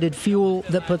antiquated fuel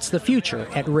that puts the future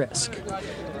at risk.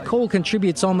 Coal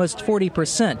contributes almost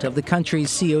 40% of the country's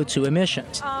CO2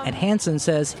 emissions, and Hansen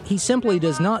says he simply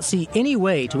does not see any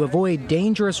way to avoid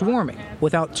dangerous warming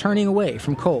without turning away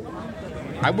from coal.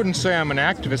 I wouldn't say I'm an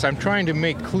activist. I'm trying to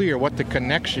make clear what the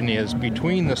connection is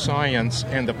between the science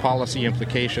and the policy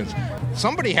implications.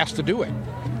 Somebody has to do it.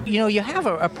 You have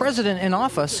a president in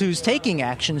office who's taking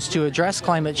actions to address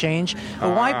climate change.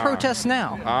 Why protest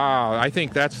now? I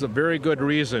think that's a very good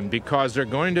reason, because they're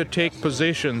going to take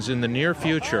positions in the near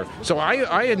future. So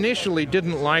I initially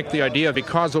didn't like the idea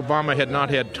because Obama had not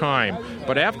had time.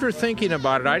 But after thinking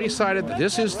about it, I decided that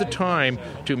this is the time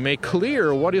to make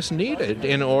clear what is needed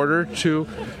in order to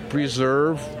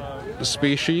preserve the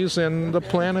species and the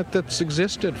planet that's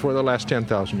existed for the last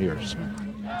 10,000 years.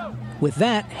 With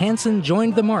that, Hansen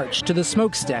joined the march to the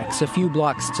smokestacks a few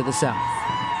blocks to the south.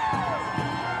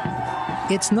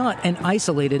 It's not an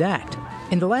isolated act.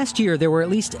 In the last year, there were at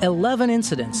least 11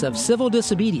 incidents of civil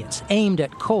disobedience aimed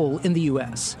at coal in the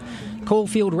U.S.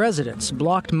 Coalfield residents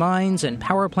blocked mines and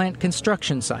power plant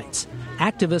construction sites.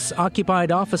 Activists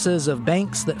occupied offices of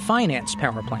banks that financed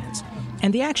power plants.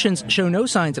 And the actions show no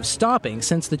signs of stopping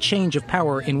since the change of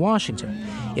power in Washington.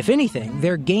 If anything,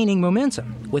 they're gaining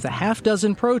momentum, with a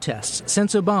half-dozen protests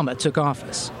since Obama took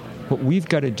office. What we've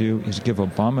got to do is give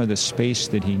Obama the space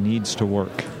that he needs to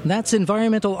work. That's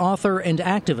environmental author and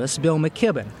activist Bill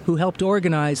McKibben, who helped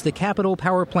organize the Capitol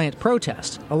Power Plant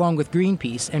protest, along with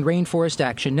Greenpeace and Rainforest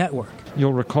Action Network.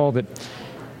 You'll recall that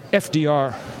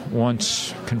FDR,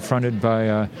 once confronted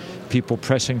by people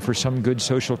pressing for some good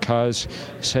social cause,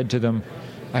 said to them,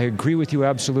 "I agree with you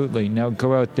absolutely. Now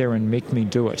go out there and make me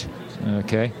do it."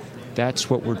 Okay? That's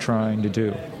what we're trying to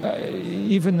do.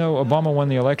 Even though Obama won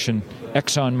the election,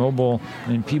 ExxonMobil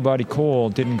and Peabody Coal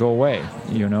didn't go away,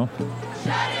 Shut it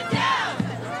down!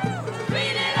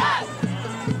 Clean it up!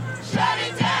 Shut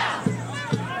it down!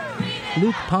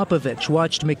 Luke Popovich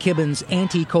watched McKibben's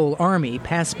anti-coal army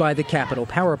pass by the Capitol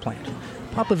Power Plant.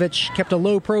 Popovich kept a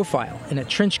low profile in a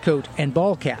trench coat and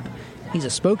ball cap. He's a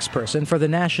spokesperson for the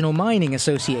National Mining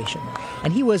Association,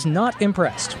 and he was not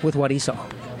impressed with what he saw.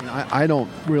 I don't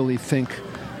really think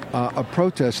a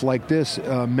protest like this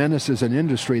menaces an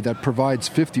industry that provides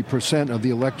 50% of the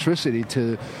electricity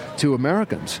to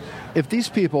Americans. If these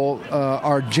people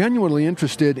are genuinely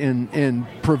interested in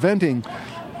preventing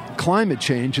climate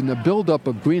change and the buildup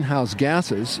of greenhouse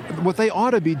gases, what they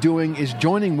ought to be doing is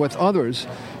joining with others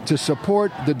to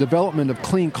support the development of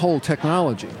clean coal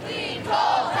technology. Clean coal,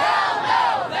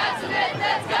 hell no! That's a myth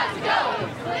that's got to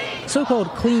go! So-called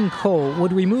clean coal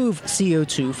would remove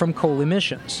CO2 from coal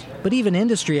emissions. But even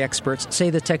industry experts say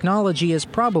the technology is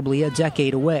probably a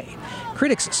decade away.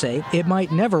 Critics say it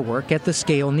might never work at the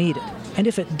scale needed. And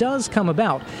if it does come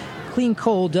about, clean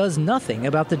coal does nothing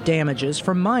about the damages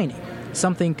from mining,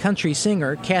 something country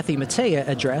singer Kathy Mattea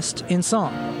addressed in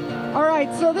song. All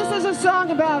right, so this is a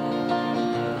song about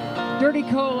dirty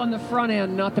coal on the front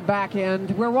end, not the back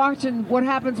end. We're watching what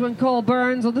happens when coal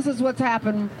burns. Well, this is what's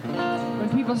happened when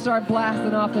people start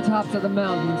blasting off the tops of the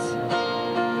mountains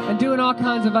and doing all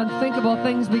kinds of unthinkable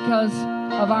things because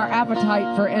of our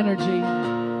appetite for energy.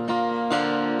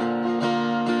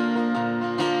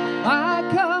 I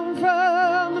come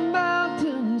from the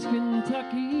mountains,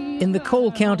 Kentucky. In the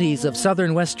coal counties of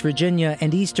southern West Virginia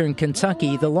and eastern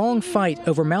Kentucky, the long fight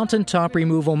over mountaintop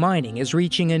removal mining is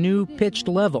reaching a new pitched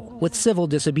level with civil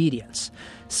disobedience.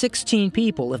 16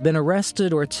 people have been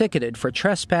arrested or ticketed for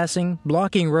trespassing,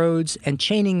 blocking roads, and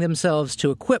chaining themselves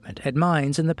to equipment at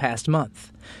mines in the past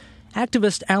month.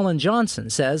 Activist Alan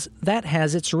Johnson says that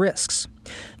has its risks.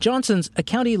 Johnson's a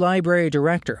county library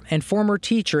director and former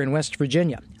teacher in West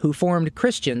Virginia who formed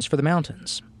Christians for the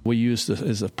Mountains. We use this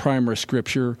as a primary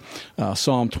scripture,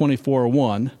 Psalm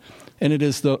 24:1, and it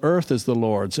is the earth is the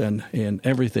Lord's and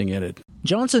everything in it.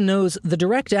 Johnson knows the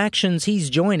direct actions he's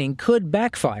joining could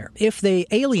backfire if they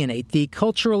alienate the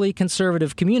culturally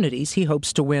conservative communities he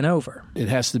hopes to win over. It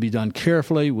has to be done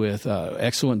carefully, with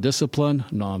excellent discipline,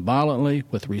 nonviolently,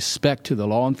 with respect to the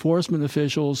law enforcement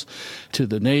officials, to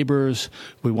the neighbors.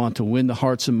 We want to win the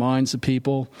hearts and minds of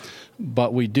people.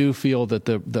 But we do feel that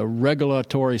the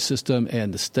regulatory system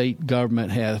and the state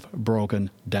government have broken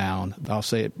down. I'll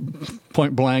say it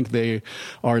point blank. They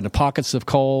are in the pockets of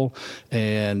coal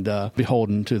and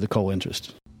beholden to the coal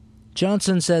interest.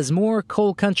 Johnson says more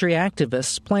coal country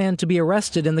activists plan to be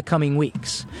arrested in the coming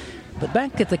weeks. But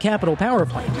back at the Capitol Power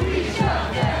Plant,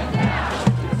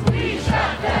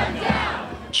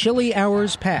 chilly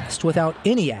hours passed without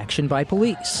any action by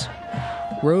police.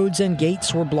 Roads and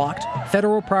gates were blocked,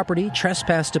 federal property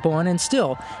trespassed upon, and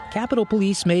still, Capitol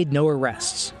Police made no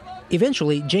arrests.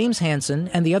 Eventually, James Hansen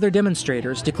and the other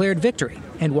demonstrators declared victory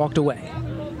and walked away.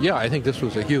 Yeah, I think this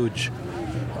was a huge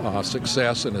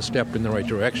success and a step in the right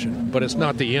direction, but it's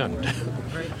not the end.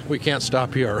 We can't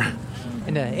stop here.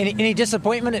 And any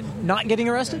disappointment at not getting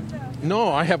arrested?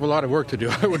 No, I have a lot of work to do.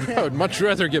 I would much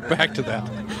rather get back to that.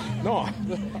 No.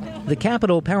 The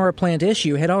Capitol power plant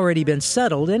issue had already been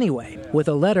settled anyway, with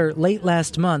a letter late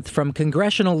last month from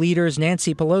congressional leaders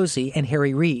Nancy Pelosi and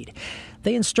Harry Reid.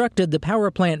 They instructed the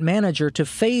power plant manager to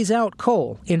phase out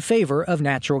coal in favor of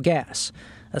natural gas.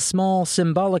 A small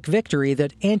symbolic victory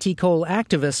that anti-coal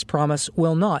activists promise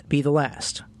will not be the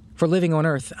last. For Living on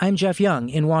Earth, I'm Jeff Young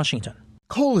in Washington.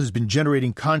 Coal has been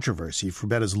generating controversy for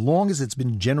about as long as it's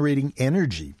been generating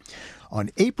energy. On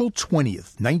April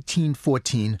 20th,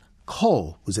 1914,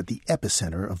 coal was at the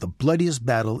epicenter of the bloodiest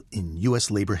battle in U.S.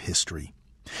 labor history.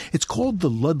 It's called the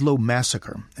Ludlow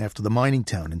Massacre, after the mining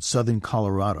town in southern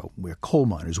Colorado, where coal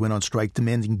miners went on strike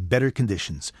demanding better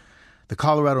conditions. The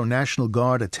Colorado National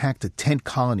Guard attacked a tent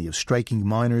colony of striking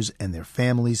miners and their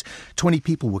families. 20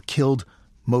 people were killed,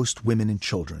 most women and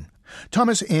children.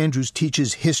 Thomas Andrews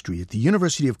teaches history at the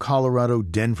University of Colorado,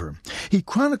 Denver. He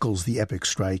chronicles the epic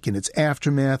strike and its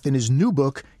aftermath in his new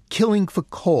book, Killing for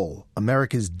Coal,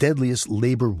 America's Deadliest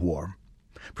Labor War.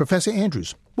 Professor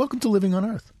Andrews, welcome to Living on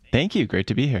Earth. Thank you. Great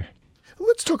to be here.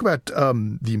 Let's talk about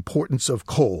the importance of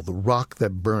coal, the rock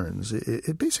that burns.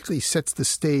 It basically sets the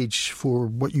stage for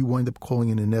what you wind up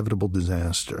calling an inevitable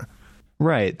disaster.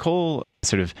 Right. Coal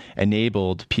sort of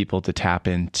enabled people to tap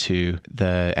into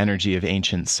the energy of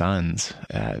ancient suns,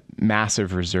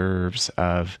 massive reserves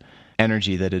of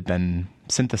energy that had been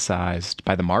synthesized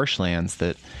by the marshlands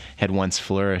that had once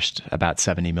flourished about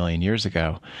 70 million years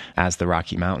ago as the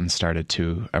Rocky Mountains started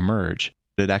to emerge.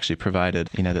 It actually provided,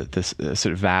 this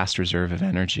sort of vast reserve of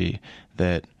energy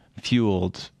that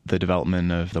fueled the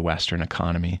development of the Western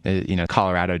economy.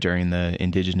 Colorado during the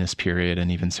indigenous period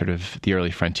and even sort of the early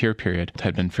frontier period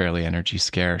had been fairly energy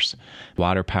scarce.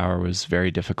 Water power was very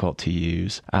difficult to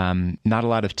use. Not a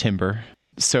lot of timber.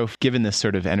 So given this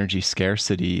sort of energy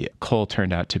scarcity, coal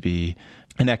turned out to be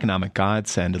an economic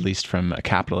godsend, at least from a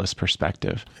capitalist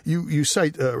perspective. You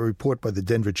cite a report by the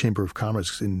Denver Chamber of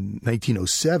Commerce in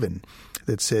 1907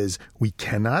 that says we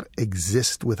cannot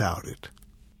exist without it.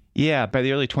 Yeah, by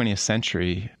the early 20th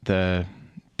century, the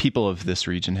people of this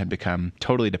region had become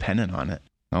totally dependent on it.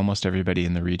 Almost everybody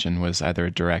in the region was either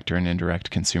a direct or an indirect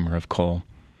consumer of coal.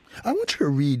 I want you to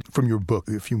read from your book,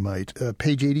 if you might,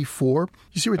 page 84.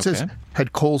 You see where it says,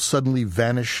 had coal suddenly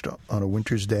vanished on a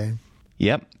winter's day?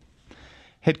 Yep.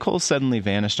 Had coal suddenly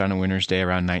vanished on a winter's day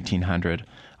around 1900,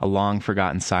 a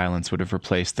long-forgotten silence would have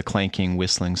replaced the clanking,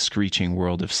 whistling, screeching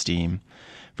world of steam.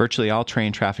 Virtually all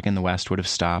train traffic in the West would have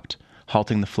stopped,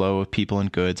 halting the flow of people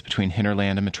and goods between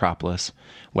hinterland and metropolis,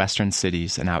 western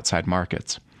cities, and outside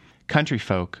markets. Country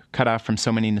folk, cut off from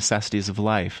so many necessities of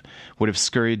life, would have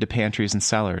scurried to pantries and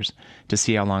cellars to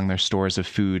see how long their stores of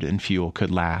food and fuel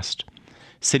could last.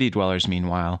 City dwellers,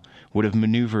 meanwhile, would have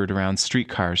maneuvered around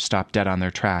streetcars stopped dead on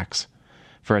their tracks.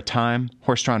 For a time,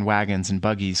 horse-drawn wagons and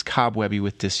buggies, cobwebby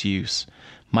with disuse,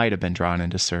 might have been drawn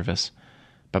into service.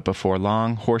 But before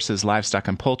long, horses, livestock,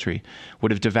 and poultry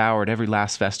would have devoured every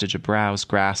last vestige of browse,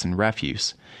 grass, and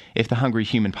refuse, if the hungry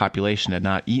human population had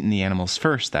not eaten the animals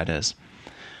first, that is.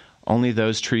 Only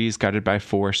those trees guarded by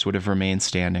force would have remained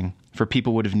standing, for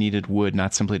people would have needed wood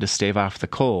not simply to stave off the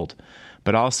cold,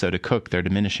 but also to cook their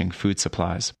diminishing food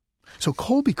supplies. So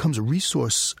coal becomes a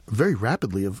resource very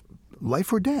rapidly of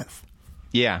life or death.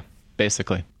 Yeah,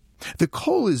 basically. The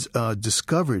coal is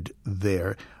discovered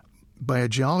there by a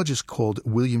geologist called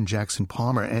William Jackson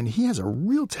Palmer, and he has a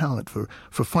real talent for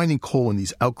finding coal in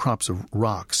these outcrops of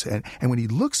rocks. And when he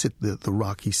looks at the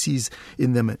rock, he sees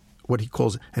in them what he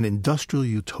calls an industrial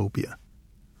utopia.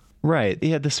 Right. He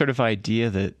had this sort of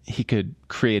idea that he could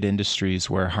create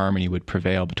industries where harmony would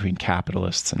prevail between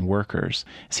capitalists and workers.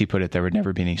 As he put it, there would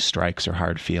never be any strikes or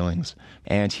hard feelings.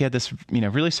 And he had this,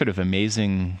 really sort of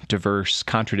amazing, diverse,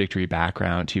 contradictory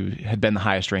background. He had been the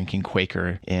highest-ranking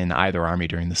Quaker in either army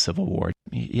during the Civil War.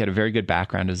 He had a very good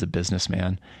background as a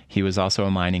businessman. He was also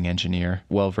a mining engineer,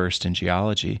 well-versed in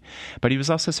geology. But he was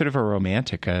also sort of a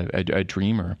romantic, a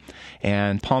dreamer.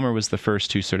 And Palmer was the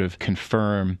first to sort of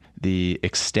confirm the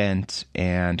extent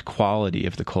and quality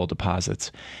of the coal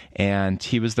deposits. And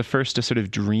he was the first to sort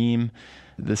of dream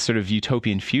this sort of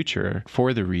utopian future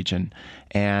for the region.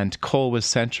 And coal was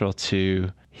central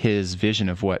to his vision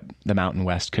of what the Mountain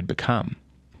West could become.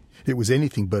 It was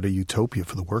anything but a utopia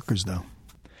for the workers, though.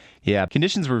 Yeah,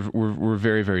 conditions were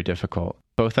very, very difficult,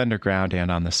 both underground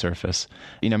and on the surface.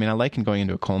 I liken going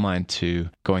into a coal mine to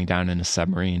going down in a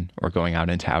submarine or going out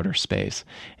into outer space.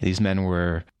 These men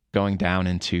were going down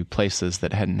into places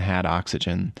that hadn't had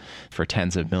oxygen for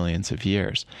tens of millions of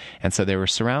years. And so they were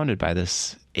surrounded by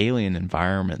this alien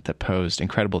environment that posed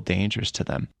incredible dangers to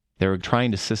them. They were trying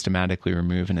to systematically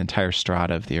remove an entire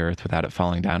strata of the earth without it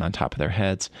falling down on top of their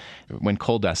heads. When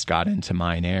coal dust got into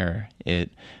mine air,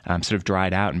 it sort of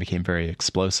dried out and became very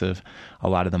explosive. A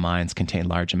lot of the mines contained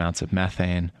large amounts of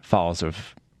methane. Falls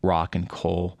of rock and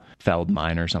coal felled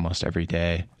miners almost every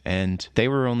day. And they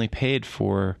were only paid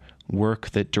for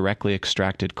work that directly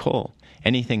extracted coal.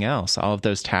 Anything else, all of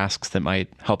those tasks that might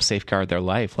help safeguard their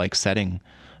life, like setting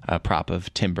a prop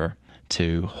of timber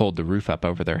to hold the roof up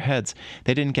over their heads,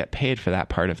 they didn't get paid for that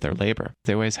part of their labor.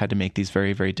 They always had to make these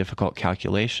very, very difficult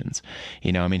calculations.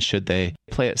 Should they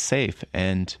play it safe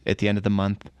and at the end of the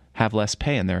month have less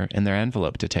pay in their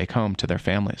envelope to take home to their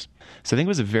families? So I think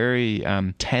it was a very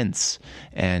tense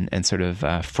and sort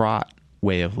of fraught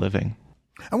way of living.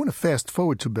 I want to fast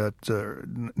forward to about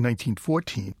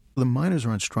 1914. The miners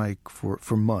are on strike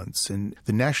for months, and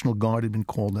the National Guard had been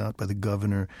called out by the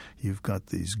governor. You've got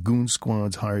these goon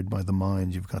squads hired by the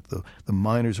mines. You've got the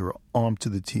miners who are armed to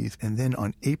the teeth. And then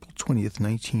on April 20th,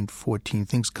 1914,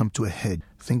 things come to a head.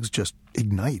 Things just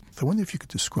ignite. I wonder if you could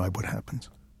describe what happens.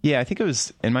 Yeah, I think it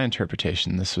was, in my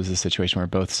interpretation, this was a situation where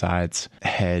both sides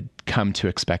had come to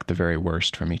expect the very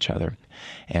worst from each other.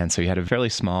 And so you had a fairly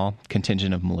small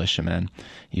contingent of militiamen.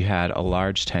 You had a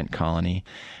large tent colony.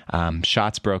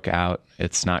 Shots broke out.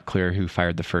 It's not clear who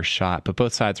fired the first shot, but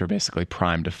both sides were basically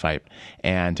primed to fight.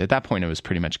 And at that point, it was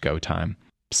pretty much go time.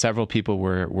 Several people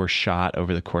were shot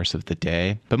over the course of the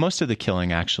day, but most of the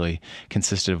killing actually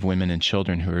consisted of women and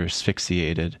children who were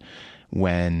asphyxiated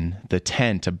when the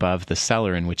tent above the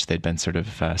cellar in which they'd been sort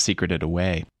of secreted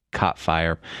away caught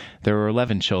fire. There were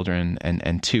 11 children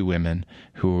and 2 women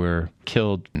who were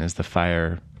killed as the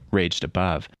fire raged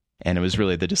above. And it was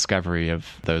really the discovery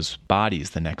of those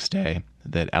bodies the next day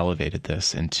that elevated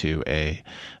this into a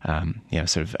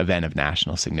sort of event of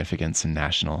national significance and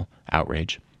national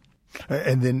outrage.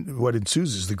 And then what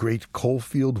ensues is the Great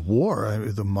Coalfield War.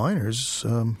 The miners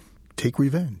take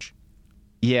revenge.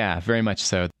 Yeah, very much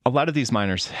so. A lot of these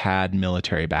miners had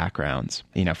military backgrounds.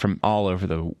 From all over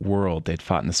the world. They'd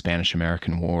fought in the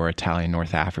Spanish-American War, Italian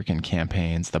North African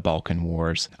campaigns, the Balkan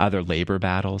Wars, other labor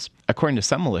battles. According to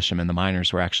some militiamen, the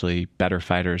miners were actually better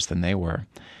fighters than they were.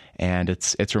 And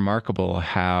it's remarkable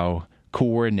how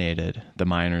coordinated the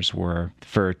miners were.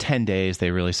 For 10 days, they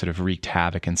really sort of wreaked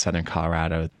havoc in southern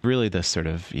Colorado. Really this sort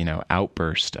of,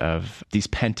 outburst of these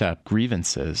pent-up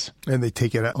grievances. And they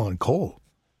take it out on coal.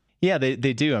 Yeah, they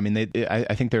do.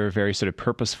 I think they were very sort of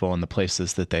purposeful in the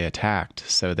places that they attacked.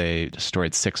 So they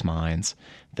destroyed 6 mines.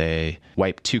 They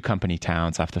wiped 2 company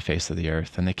towns off the face of the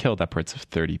earth, and they killed upwards of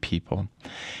 30 people.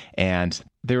 And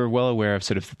they were well aware of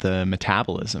sort of the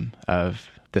metabolism of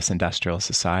this industrial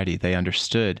society. They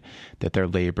understood that their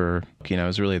labor, it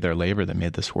was really their labor that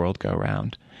made this world go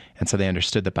round. And so they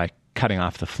understood that by cutting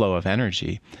off the flow of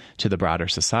energy to the broader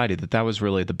society, that was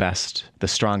really the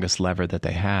strongest lever that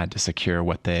they had to secure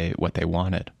what they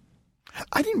wanted.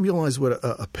 I didn't realize what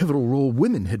a pivotal role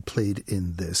women had played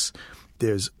in this.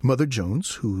 There's Mother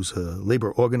Jones, who's a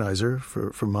labor organizer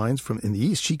for mines in the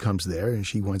East. She comes there and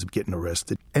she winds up getting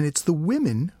arrested. And it's the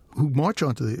women who march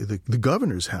onto the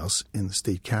governor's house in the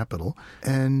state capitol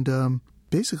and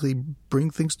basically bring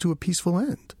things to a peaceful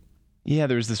end. Yeah,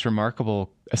 there was this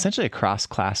remarkable, essentially a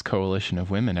cross-class coalition of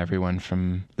women, everyone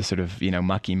from the sort of,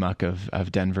 mucky muck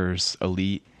of Denver's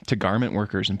elite to garment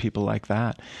workers and people like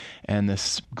that. And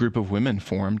this group of women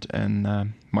formed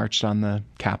and marched on the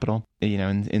Capitol,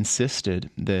 and insisted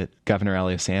that Governor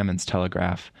Elias Ammons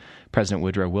telegraph President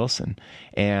Woodrow Wilson.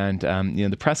 And,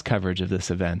 the press coverage of this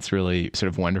event's really sort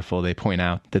of wonderful. They point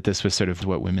out that this was sort of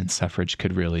what women's suffrage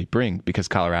could really bring, because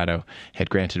Colorado had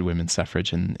granted women's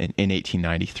suffrage in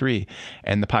 1893.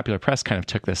 And the popular press kind of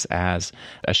took this as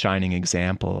a shining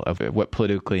example of what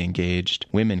politically engaged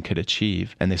women could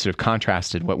achieve. And they sort of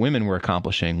contrasted what women were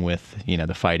accomplishing with,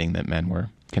 the fighting that men were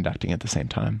conducting at the same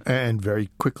time. And very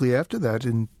quickly after that,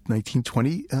 in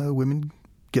 1920, women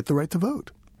get the right to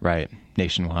vote. Right,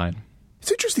 nationwide.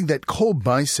 It's interesting that coal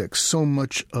bisects so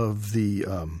much of the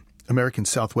American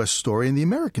Southwest story and the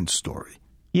American story.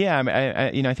 Yeah,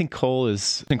 I think coal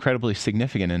is incredibly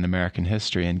significant in American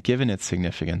history, and given its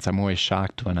significance, I'm always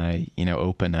shocked when I,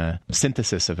 open a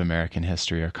synthesis of American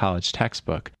history or college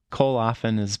textbook. Coal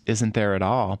often isn't there at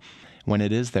all. When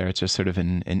it is there, it's just sort of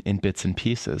in bits and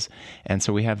pieces. And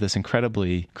so we have this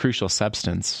incredibly crucial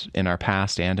substance in our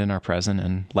past and in our present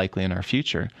and likely in our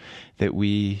future that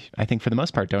we, I think for the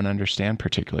most part, don't understand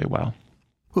particularly well.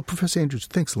 Well, Professor Andrews,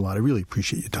 thanks a lot. I really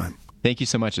appreciate your time. Thank you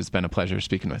so much. It's been a pleasure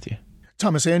speaking with you.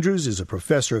 Thomas Andrews is a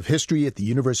professor of history at the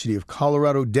University of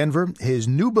Colorado, Denver. His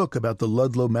new book about the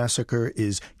Ludlow Massacre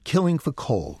is Killing for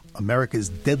Coal, America's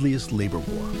Deadliest Labor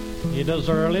War. It was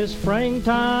early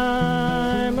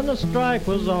springtime and the strike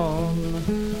was on.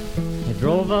 It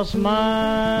drove us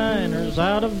miners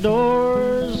out of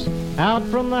doors, out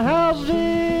from the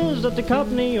houses that the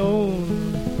company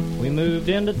owned. We moved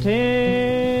into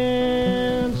tents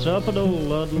up at old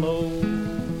Ludlow.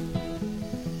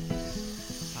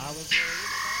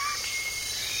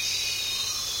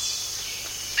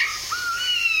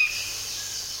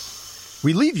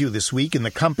 We leave you this week in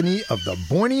the company of the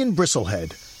Bornean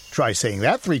bristlehead. Try saying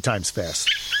that 3 times fast.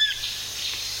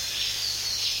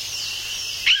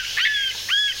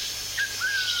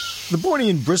 The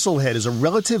Bornean bristlehead is a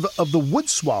relative of the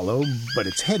wood swallow, but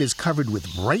its head is covered with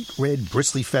bright red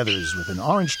bristly feathers with an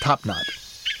orange topknot.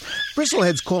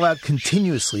 Bristleheads call out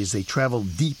continuously as they travel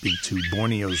deep into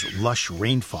Borneo's lush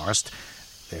rainforest.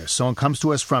 Their song comes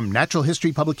to us from Natural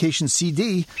History Publication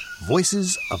CD,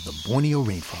 Voices of the Borneo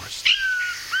Rainforest.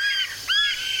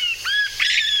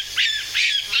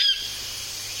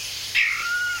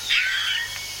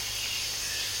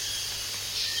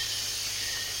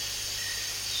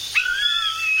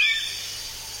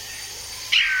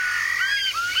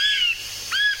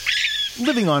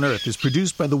 Living on Earth is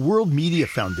produced by the World Media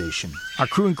Foundation. Our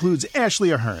crew includes Ashley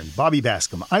Ahern, Bobby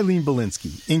Bascom, Eileen Belinsky,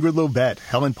 Ingrid Lobet,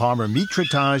 Helen Palmer, Mitra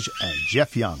Taj, and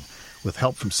Jeff Young, with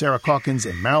help from Sarah Calkins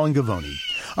and Marilyn Gavoni.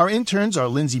 Our interns are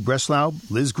Lindsay Breslau,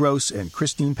 Liz Gross, and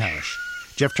Christine Parrish.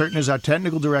 Jeff Turton is our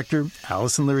technical director.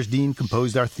 Allison Lirisdeen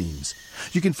composed our themes.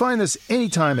 You can find us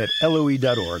anytime at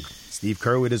LOE.org. Steve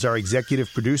Curwood is our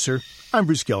executive producer. I'm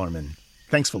Bruce Gellerman.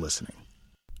 Thanks for listening.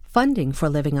 Funding for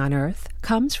Living on Earth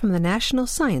comes from the National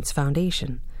Science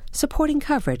Foundation, supporting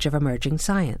coverage of emerging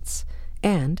science,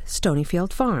 and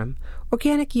Stonyfield Farm,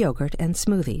 organic yogurt and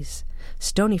smoothies.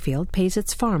 Stonyfield pays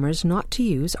its farmers not to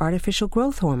use artificial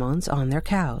growth hormones on their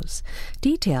cows.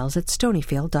 Details at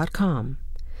stonyfield.com.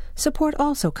 Support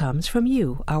also comes from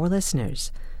you, our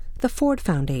listeners, the Ford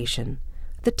Foundation,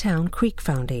 the Town Creek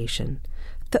Foundation,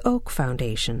 the Oak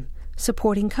Foundation,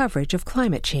 supporting coverage of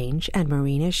climate change and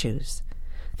marine issues,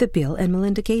 the Bill and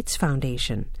Melinda Gates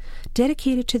Foundation,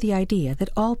 dedicated to the idea that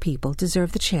all people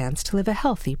deserve the chance to live a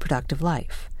healthy, productive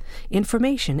life.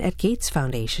 Information at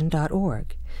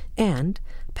gatesfoundation.org. And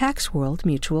Pax World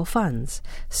Mutual Funds,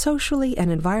 socially and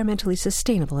environmentally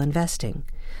sustainable investing.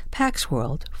 Pax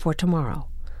World for tomorrow.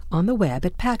 On the web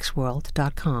at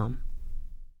paxworld.com.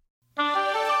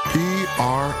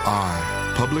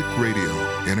 PRI, Public Radio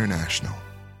International.